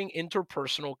managing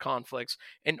interpersonal conflicts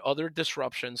and other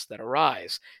disruptions that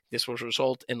arise. This will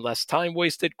result in less time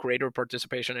wasted, greater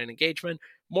participation and engagement,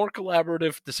 more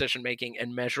collaborative decision making,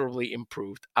 and measurably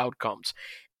improved outcomes.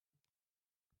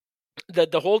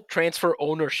 The whole transfer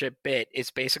ownership bit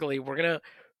is basically we're going to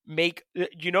make,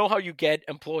 how you get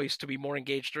employees to be more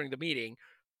engaged during the meeting?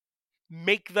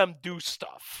 Make them do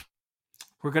stuff.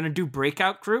 We're going to do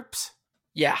breakout groups?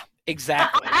 Yeah,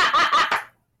 exactly.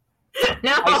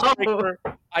 No.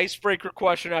 Icebreaker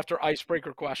question after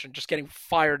icebreaker question, just getting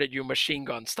fired at you machine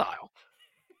gun style.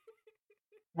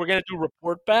 We're going to do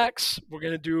report backs. We're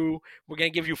going to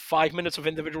give you 5 minutes of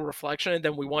individual reflection, and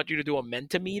then we want you to do a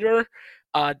Mentimeter.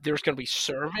 There's going to be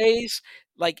surveys.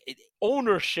 Like,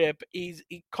 ownership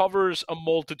it covers a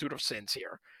multitude of sins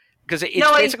here. Because it's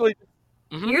basically...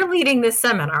 Mm-hmm. You're leading this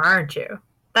seminar, aren't you?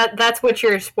 That's what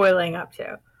you're spoiling up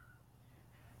to.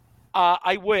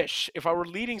 I wish. If I were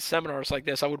leading seminars like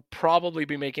this, I would probably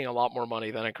be making a lot more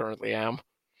money than I currently am.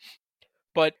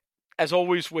 But as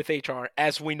always with HR,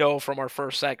 as we know from our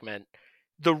first segment,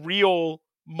 the real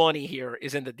money here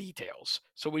is in the details.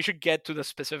 So we should get to the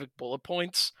specific bullet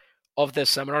points of this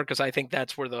seminar because I think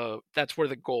that's where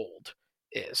the gold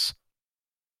is.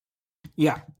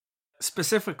 Yeah.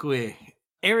 Specifically,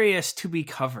 areas to be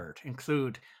covered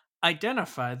include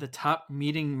identify the top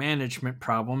meeting management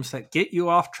problems that get you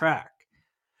off track.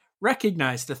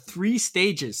 Recognize the 3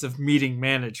 stages of meeting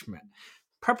management: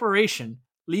 preparation,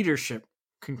 leadership,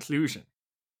 conclusion.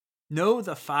 Know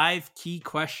the 5 key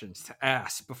questions to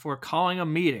ask before calling a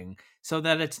meeting so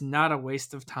that it's not a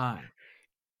waste of time.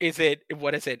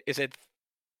 What is it? Is it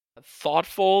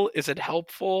thoughtful? Is it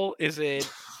helpful? Is it,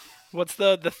 what's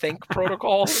the think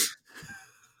protocol?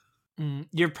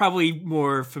 You're probably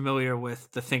more familiar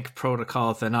with the think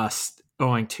protocol than us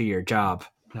owing to your job,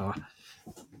 Noah.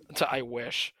 I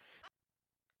wish.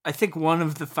 I think one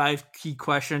of the 5 key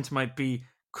questions might be,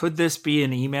 could this be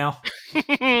an email?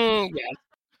 Yeah.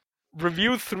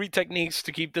 Review 3 techniques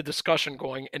to keep the discussion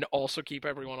going and also keep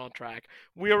everyone on track.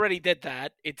 We already did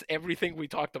that. It's everything we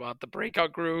talked about. The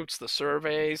breakout groups, the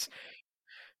surveys.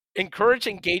 Encourage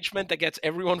engagement that gets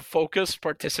everyone focused,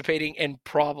 participating, and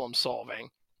problem solving.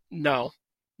 No,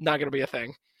 not going to be a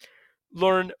thing.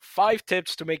 Learn 5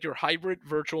 tips to make your hybrid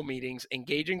virtual meetings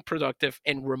engaging, productive,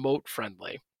 and remote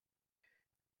friendly.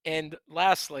 And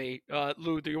lastly,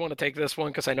 Lou, do you want to take this one?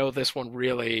 Because I know this one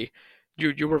really,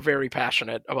 you were very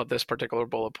passionate about this particular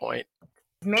bullet point.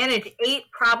 Manage 8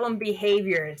 problem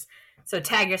behaviors. So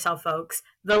tag yourself, folks.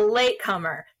 The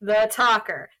latecomer, the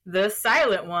talker, the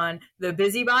silent one, the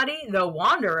busybody, the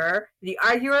wanderer, the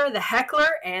arguer, the heckler,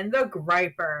 and the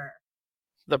griper.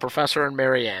 The professor and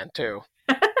Marianne, too.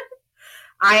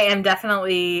 I am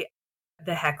definitely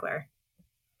the heckler.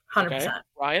 100%. Okay.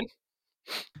 Ryan?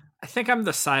 I think I'm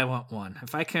the silent one.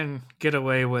 If I can get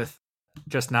away with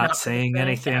just not saying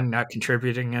anything, not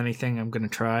contributing anything, I'm going to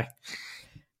try.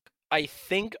 I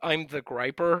think I'm the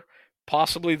griper,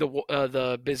 possibly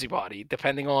the busybody,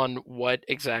 depending on what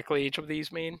exactly each of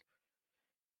these mean.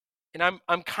 And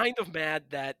I'm kind of mad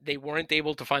that they weren't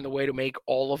able to find a way to make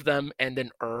all of them end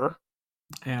in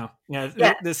Yeah.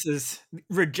 This is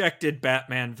rejected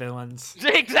Batman villains.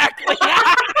 Exactly.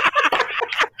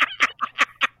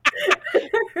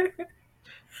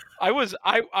 I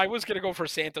was gonna go for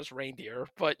Santa's reindeer,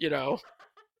 but you know.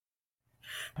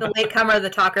 The latecomer, the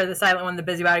talker, the silent one, the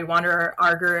busybody, wanderer,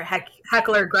 arguer,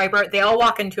 heckler, griper, they all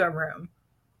walk into a room.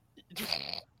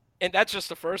 And that's just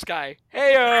the first guy.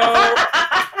 Heyo!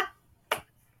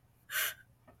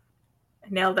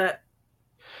 Nailed it.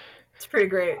 It's pretty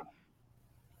great.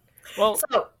 Well,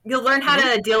 so you'll learn how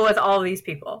to deal with all of these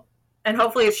people. And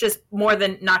hopefully it's just more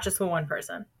than not just one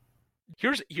person.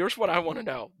 Here's what I want to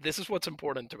know. This is what's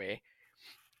important to me.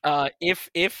 If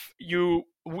you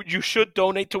should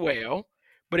donate to Wayo,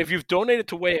 but if you've donated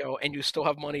to Wayo and you still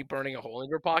have money burning a hole in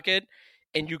your pocket,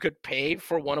 and you could pay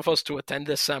for one of us to attend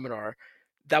this seminar,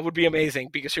 that would be amazing.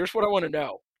 Because here's what I want to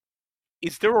know: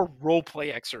 is there a role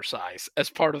play exercise as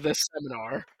part of this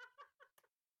seminar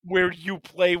where you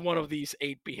play one of these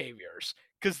 8 behaviors?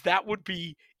 Because that would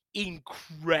be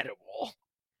incredible.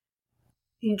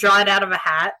 You draw it out of a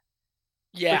hat.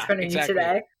 Yeah, exactly.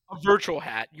 Today. A virtual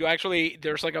hat. You actually,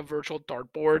 there's like a virtual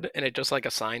dartboard, and it just like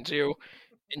assigns you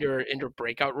in your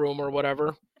breakout room or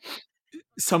whatever.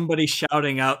 Somebody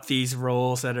shouting out these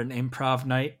roles at an improv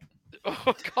night.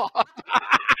 Oh God.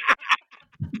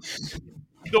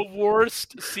 The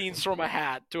worst scenes from a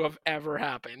hat to have ever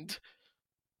happened.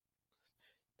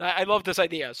 I love this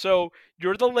idea. So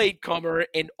you're the latecomer,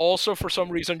 and also for some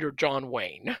reason you're John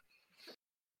Wayne.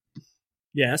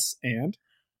 Yes, and?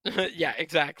 Yeah,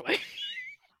 exactly.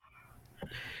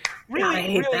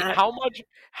 Really,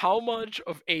 how much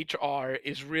of HR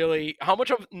is really, how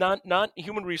much of not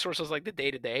human resources like the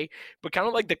day-to-day, but kind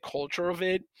of like the culture of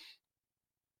it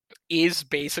is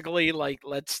basically like,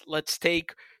 let's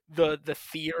take the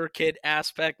theater kid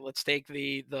aspect, let's take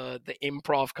the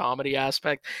improv comedy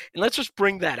aspect, and let's just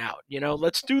bring that out, you know?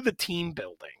 Let's do the team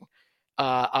building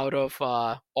out of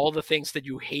all the things that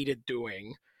you hated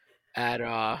doing at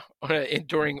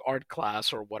during art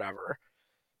class or whatever.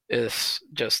 Is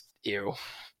just ew.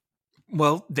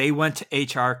 Well, they went to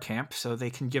HR camp, so they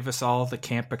can give us all the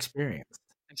camp experience.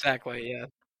 Exactly, yeah.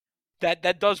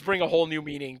 That does bring a whole new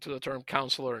meaning to the term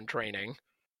counselor in training.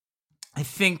 I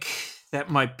think that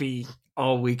might be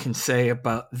all we can say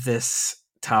about this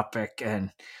topic,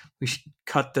 and we should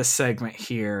cut this segment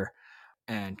here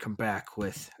and come back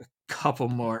with a couple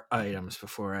more items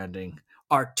before ending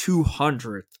our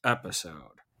 200th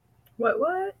episode.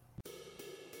 What?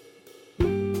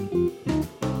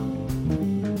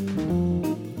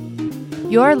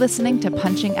 You're listening to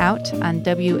Punching Out on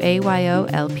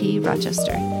WAYO-LP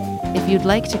Rochester. If you'd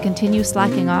like to continue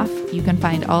slacking off, you can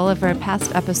find all of our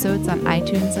past episodes on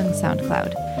iTunes and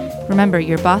SoundCloud. Remember,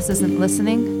 your boss isn't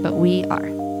listening, but we are.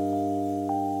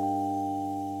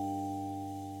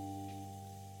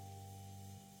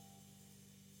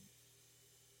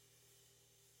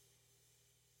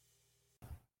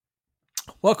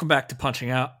 Welcome back to Punching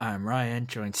Out. I'm Ryan,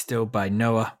 joined still by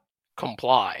Noah.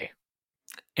 Comply.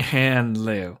 And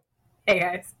Lou. Hey,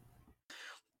 guys.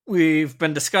 We've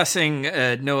been discussing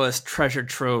Noah's treasure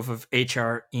trove of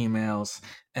HR emails,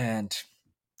 and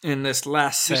in this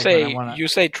last segment, you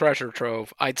say treasure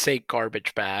trove. I'd say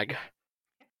garbage bag.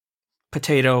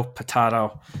 Potato.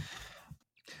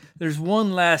 There's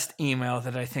one last email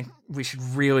that I think we should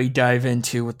really dive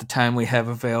into with the time we have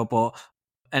available,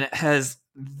 and it has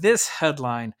this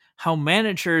headline: how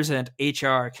managers and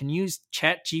HR can use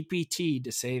ChatGPT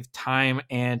to save time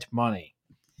and money.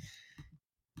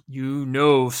 You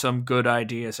know, some good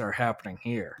ideas are happening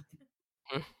here.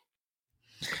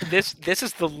 This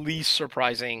is the least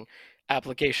surprising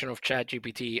application of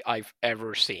ChatGPT I've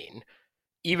ever seen.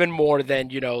 Even more than,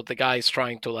 the guys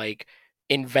trying to like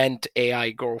invent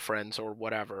AI girlfriends or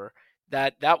whatever.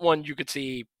 That one you could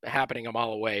see happening a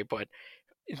mile away, but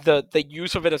the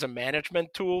use of it as a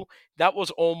management tool, that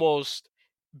was almost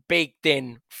baked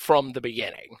in from the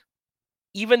beginning.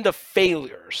 Even the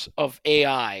failures of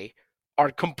AI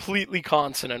are completely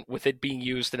consonant with it being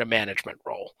used in a management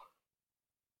role.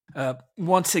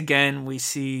 Once again, we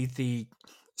see the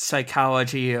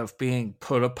psychology of being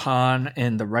put upon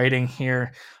in the writing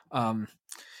here.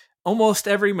 Almost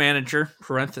every manager,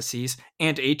 parentheses,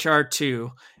 and HR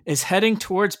too, is heading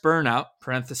towards burnout,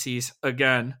 parentheses,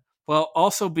 again, while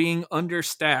also being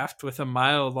understaffed with a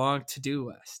mile-long to-do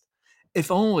list.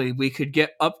 If only we could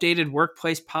get updated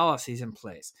workplace policies in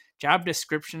place, job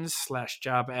descriptions /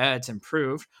 job ads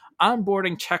improved,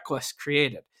 onboarding checklists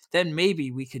created, then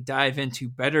maybe we could dive into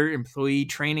better employee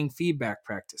training feedback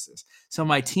practices. So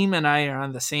my team and I are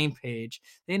on the same page.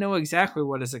 They know exactly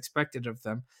what is expected of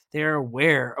them. They are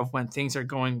aware of when things are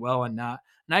going well and not.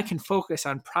 And I can focus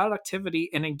on productivity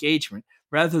and engagement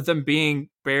rather than being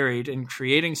buried in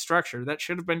creating structure that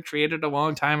should have been created a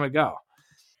long time ago.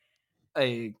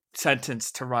 A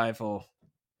sentence to rival,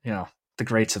 the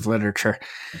greats of literature.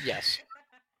 Yes.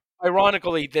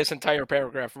 Ironically, this entire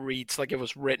paragraph reads like it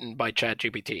was written by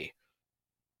ChatGPT,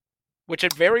 which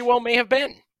it very well may have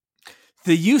been.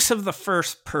 The use of the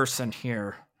first person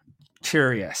here,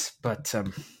 curious, but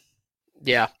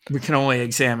yeah, we can only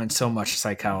examine so much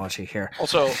psychology here.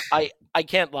 Also, I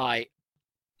can't lie.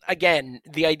 Again,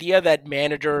 the idea that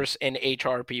managers and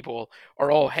HR people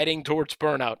are all heading towards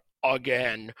burnout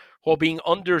again, while being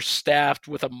understaffed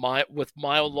with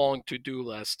mile-long to-do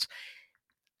lists.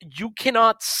 You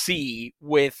cannot see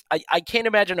with, I can't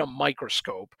imagine a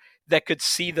microscope that could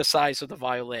see the size of the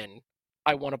violin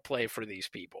I want to play for these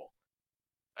people.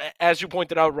 As you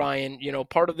pointed out, Ryan,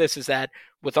 part of this is that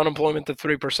with unemployment at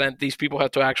 3%, these people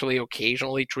have to actually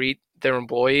occasionally treat their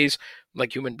employees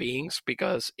like human beings,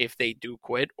 because if they do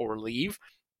quit or leave,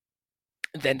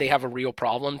 then they have a real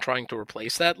problem trying to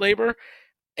replace that labor.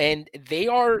 And they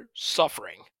are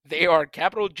suffering. They are,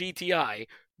 capital GTI,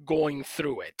 going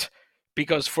through it.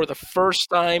 Because for the first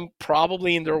time,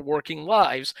 probably in their working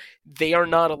lives, they are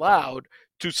not allowed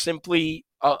to simply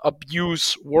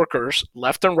abuse workers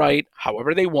left and right,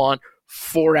 however they want,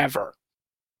 forever.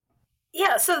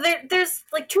 Yeah, so there's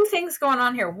like two things going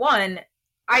on here. One,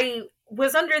 I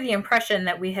was under the impression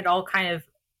that we had all kind of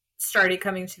started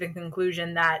coming to the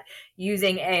conclusion that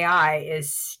using AI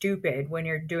is stupid when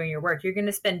you're doing your work. You're going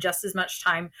to spend just as much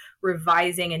time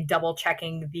revising and double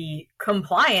checking the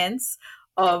compliance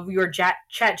of your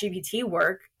ChatGPT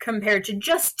work compared to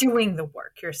just doing the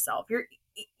work yourself.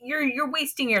 You're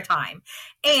wasting your time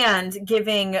and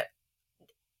giving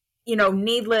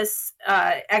needless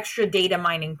extra data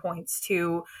mining points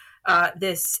to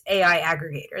this AI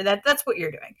aggregator. That's what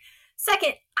you're doing.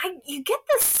 Second, you get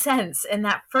the sense in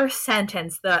that first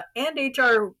sentence, and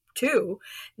HR too,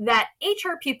 that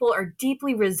HR people are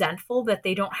deeply resentful that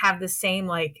they don't have the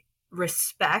same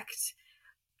respect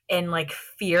and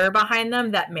fear behind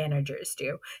them that managers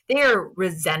do. They are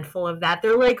resentful of that.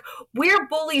 They're like, we're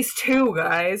bullies too,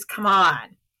 guys. Come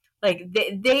on.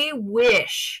 They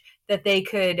wish that they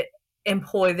could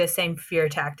employ the same fear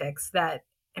tactics that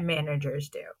managers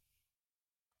do.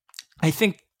 I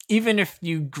think even if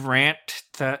you grant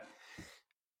that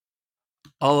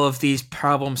all of these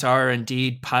problems are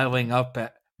indeed piling up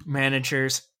at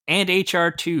managers and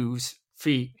HR2's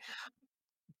feet,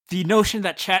 the notion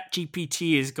that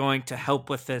ChatGPT is going to help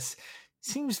with this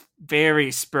seems very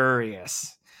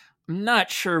spurious. I'm not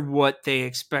sure what they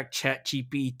expect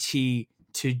ChatGPT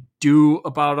to do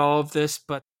about all of this,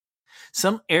 but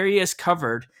some areas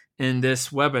covered in this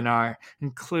webinar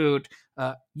include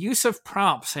use of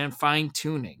prompts and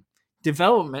fine-tuning,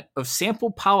 development of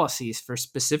sample policies for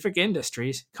specific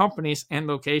industries, companies, and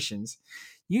locations,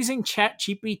 using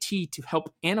ChatGPT to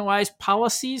help analyze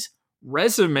policies,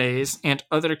 resumes, and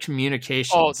other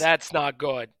communications. Oh, that's not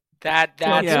good. That's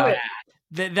bad.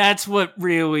 That's what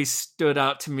really stood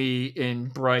out to me in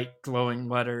bright, glowing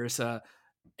letters.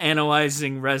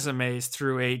 Analyzing resumes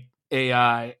through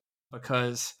AI,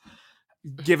 because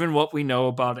given what we know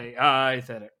about AI,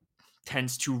 that it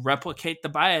tends to replicate the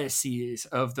biases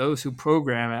of those who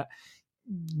program it,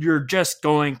 you're just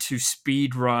going to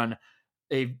speed run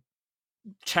a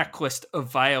checklist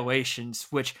of violations,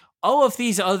 which all of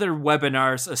these other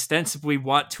webinars ostensibly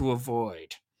want to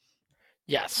avoid.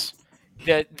 Yes.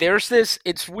 There's this,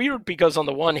 it's weird because on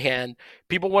the one hand,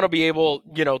 people want to be able,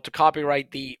 to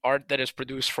copyright the art that is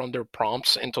produced from their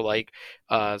prompts into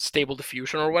Stable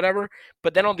Diffusion or whatever.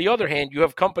 But then on the other hand, you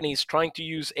have companies trying to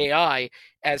use AI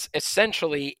as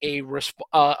essentially a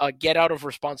get out of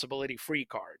responsibility free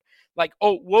card. Like,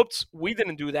 oh, whoops, we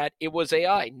didn't do that. It was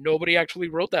AI. Nobody actually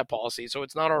wrote that policy. So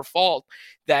it's not our fault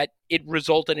that it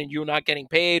resulted in you not getting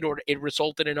paid, or it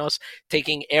resulted in us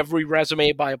taking every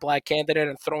resume by a black candidate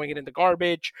and throwing it in the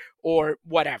garbage or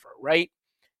whatever, right?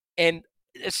 And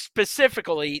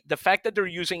specifically, the fact that they're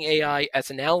using AI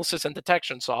as analysis and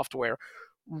detection software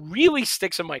really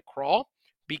sticks in my craw,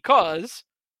 because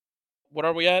what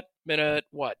are we at? Minute,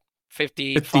 what?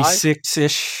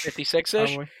 56-ish. 56-ish?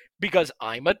 Probably. Because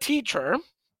I'm a teacher.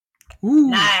 Ooh.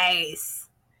 Nice.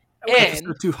 And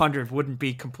the 200 wouldn't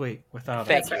be complete without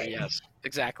it. thank you. right. Yes,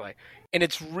 exactly. And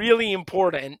it's really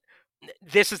important.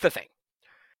 This is the thing.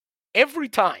 Every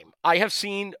time I have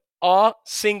seen a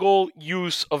single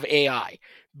use of AI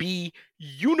be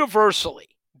universally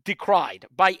decried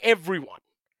by everyone,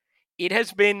 it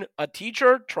has been a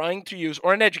teacher trying to use,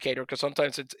 or an educator, because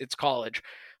sometimes it's college,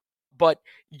 but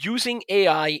using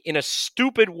AI in a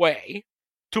stupid way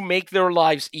to make their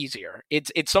lives easier.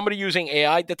 It's somebody using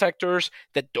AI detectors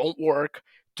that don't work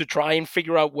to try and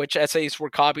figure out which essays were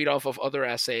copied off of other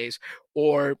essays,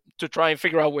 or to try and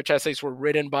figure out which essays were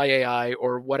written by AI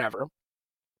or whatever.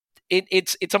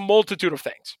 It's a multitude of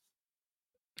things.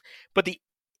 But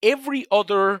every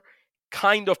other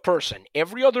kind of person,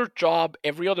 every other job,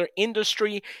 every other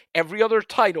industry, every other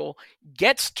title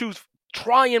gets to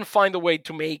try and find a way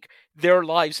to make their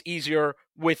lives easier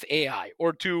with AI,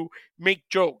 or to make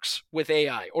jokes with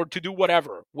AI, or to do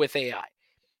whatever with AI.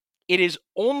 It is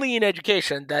only in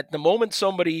education that the moment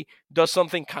somebody does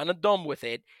something kind of dumb with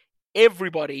it,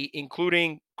 everybody,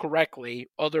 including correctly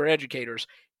other educators,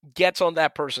 gets on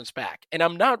that person's back. And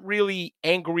I'm not really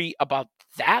angry about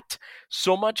that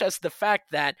so much as the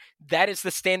fact that that is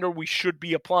the standard we should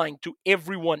be applying to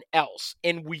everyone else,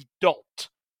 and we don't.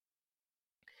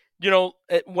 You know,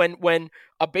 when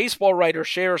a baseball writer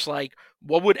shares, like,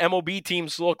 what would MLB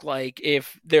teams look like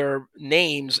if their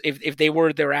names, if they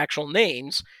were their actual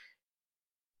names,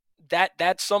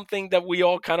 that's something that we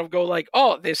all kind of go like,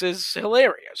 oh, this is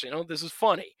hilarious, this is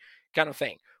funny kind of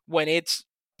thing. When it's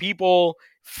people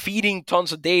feeding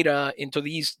tons of data into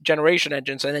these generation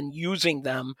engines and then using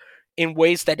them in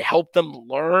ways that help them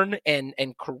learn and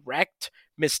correct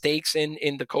mistakes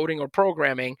in the coding or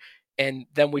programming, and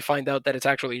then we find out that it's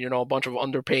actually, a bunch of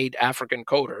underpaid African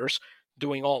coders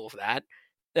doing all of that,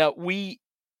 we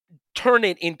turn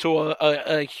it into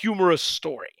a humorous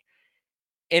story.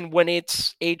 And when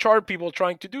it's HR people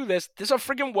trying to do this, there's a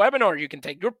freaking webinar you can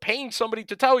take. You're paying somebody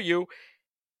to tell you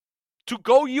to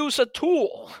go use a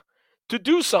tool to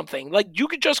do something. Like, you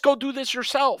could just go do this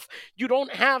yourself. You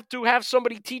don't have to have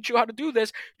somebody teach you how to do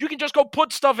this. You can just go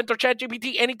put stuff into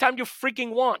ChatGPT anytime you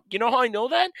freaking want. You know how I know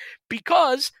that?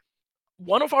 Because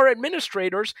one of our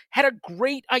administrators had a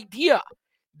great idea.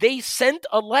 They sent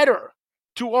a letter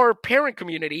to our parent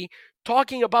community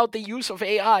talking about the use of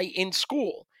AI in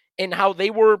school and how they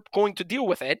were going to deal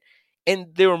with it.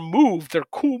 And their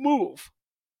cool move,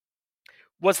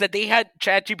 was that they had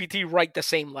ChatGPT write the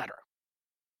same letter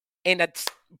and that's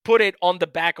put it on the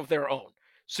back of their own.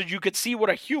 So you could see what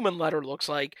a human letter looks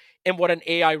like and what an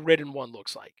AI written one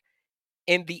looks like.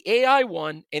 And the AI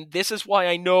one, and this is why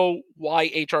I know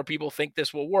why HR people think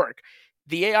this will work,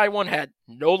 the AI one had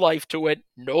no life to it,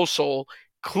 no soul,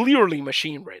 clearly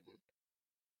machine written.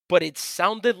 But it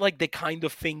sounded like the kind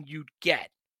of thing you'd get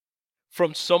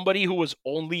from somebody who was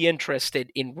only interested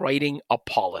in writing a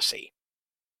policy.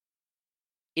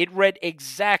 It read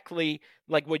exactly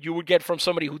like what you would get from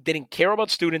somebody who didn't care about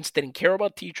students, didn't care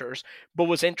about teachers, but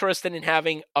was interested in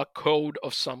having a code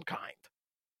of some kind.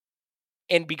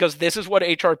 And because this is what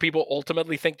HR people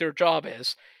ultimately think their job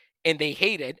is, and they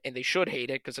hate it, and they should hate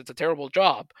it because it's a terrible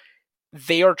job,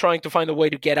 they are trying to find a way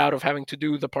to get out of having to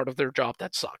do the part of their job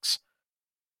that sucks.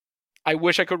 I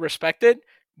wish I could respect it,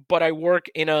 but I work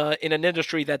in an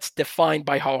industry that's defined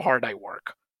by how hard I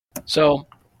work. So,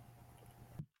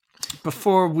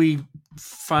 before we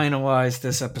finalize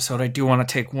this episode, I do want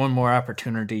to take one more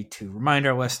opportunity to remind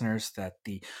our listeners that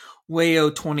the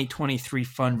WAYO 2023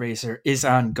 fundraiser is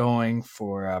ongoing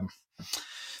for,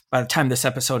 by the time this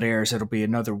episode airs, it'll be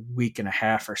another week and a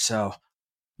half or so.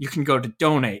 You can go to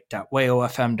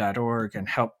donate.wayofm.org and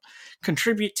help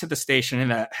contribute to the station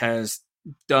that has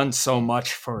done so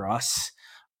much for us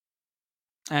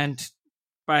and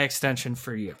by extension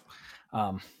for you.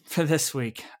 For this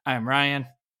week, I'm Ryan.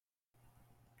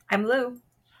 I'm Lou.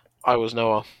 I was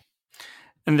Noah.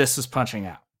 And this is Punching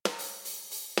Out.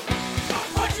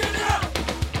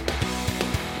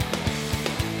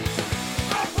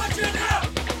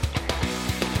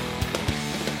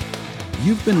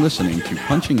 You've been listening to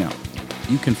Punching Out.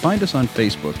 You can find us on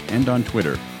Facebook and on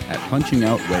Twitter at Punching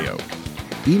Out WAYO.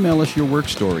 Email us your work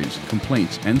stories,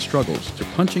 complaints, and struggles to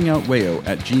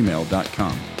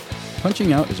punchingoutwayo@gmail.com.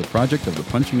 Punching Out is a project of the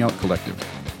Punching Out Collective.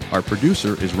 Our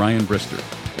producer is Ryan Brister.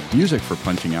 Music for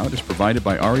Punching Out is provided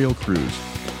by Ariel Cruz.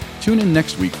 Tune in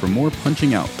next week for more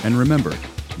Punching Out, and remember,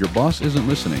 your boss isn't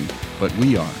listening, but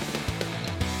we are.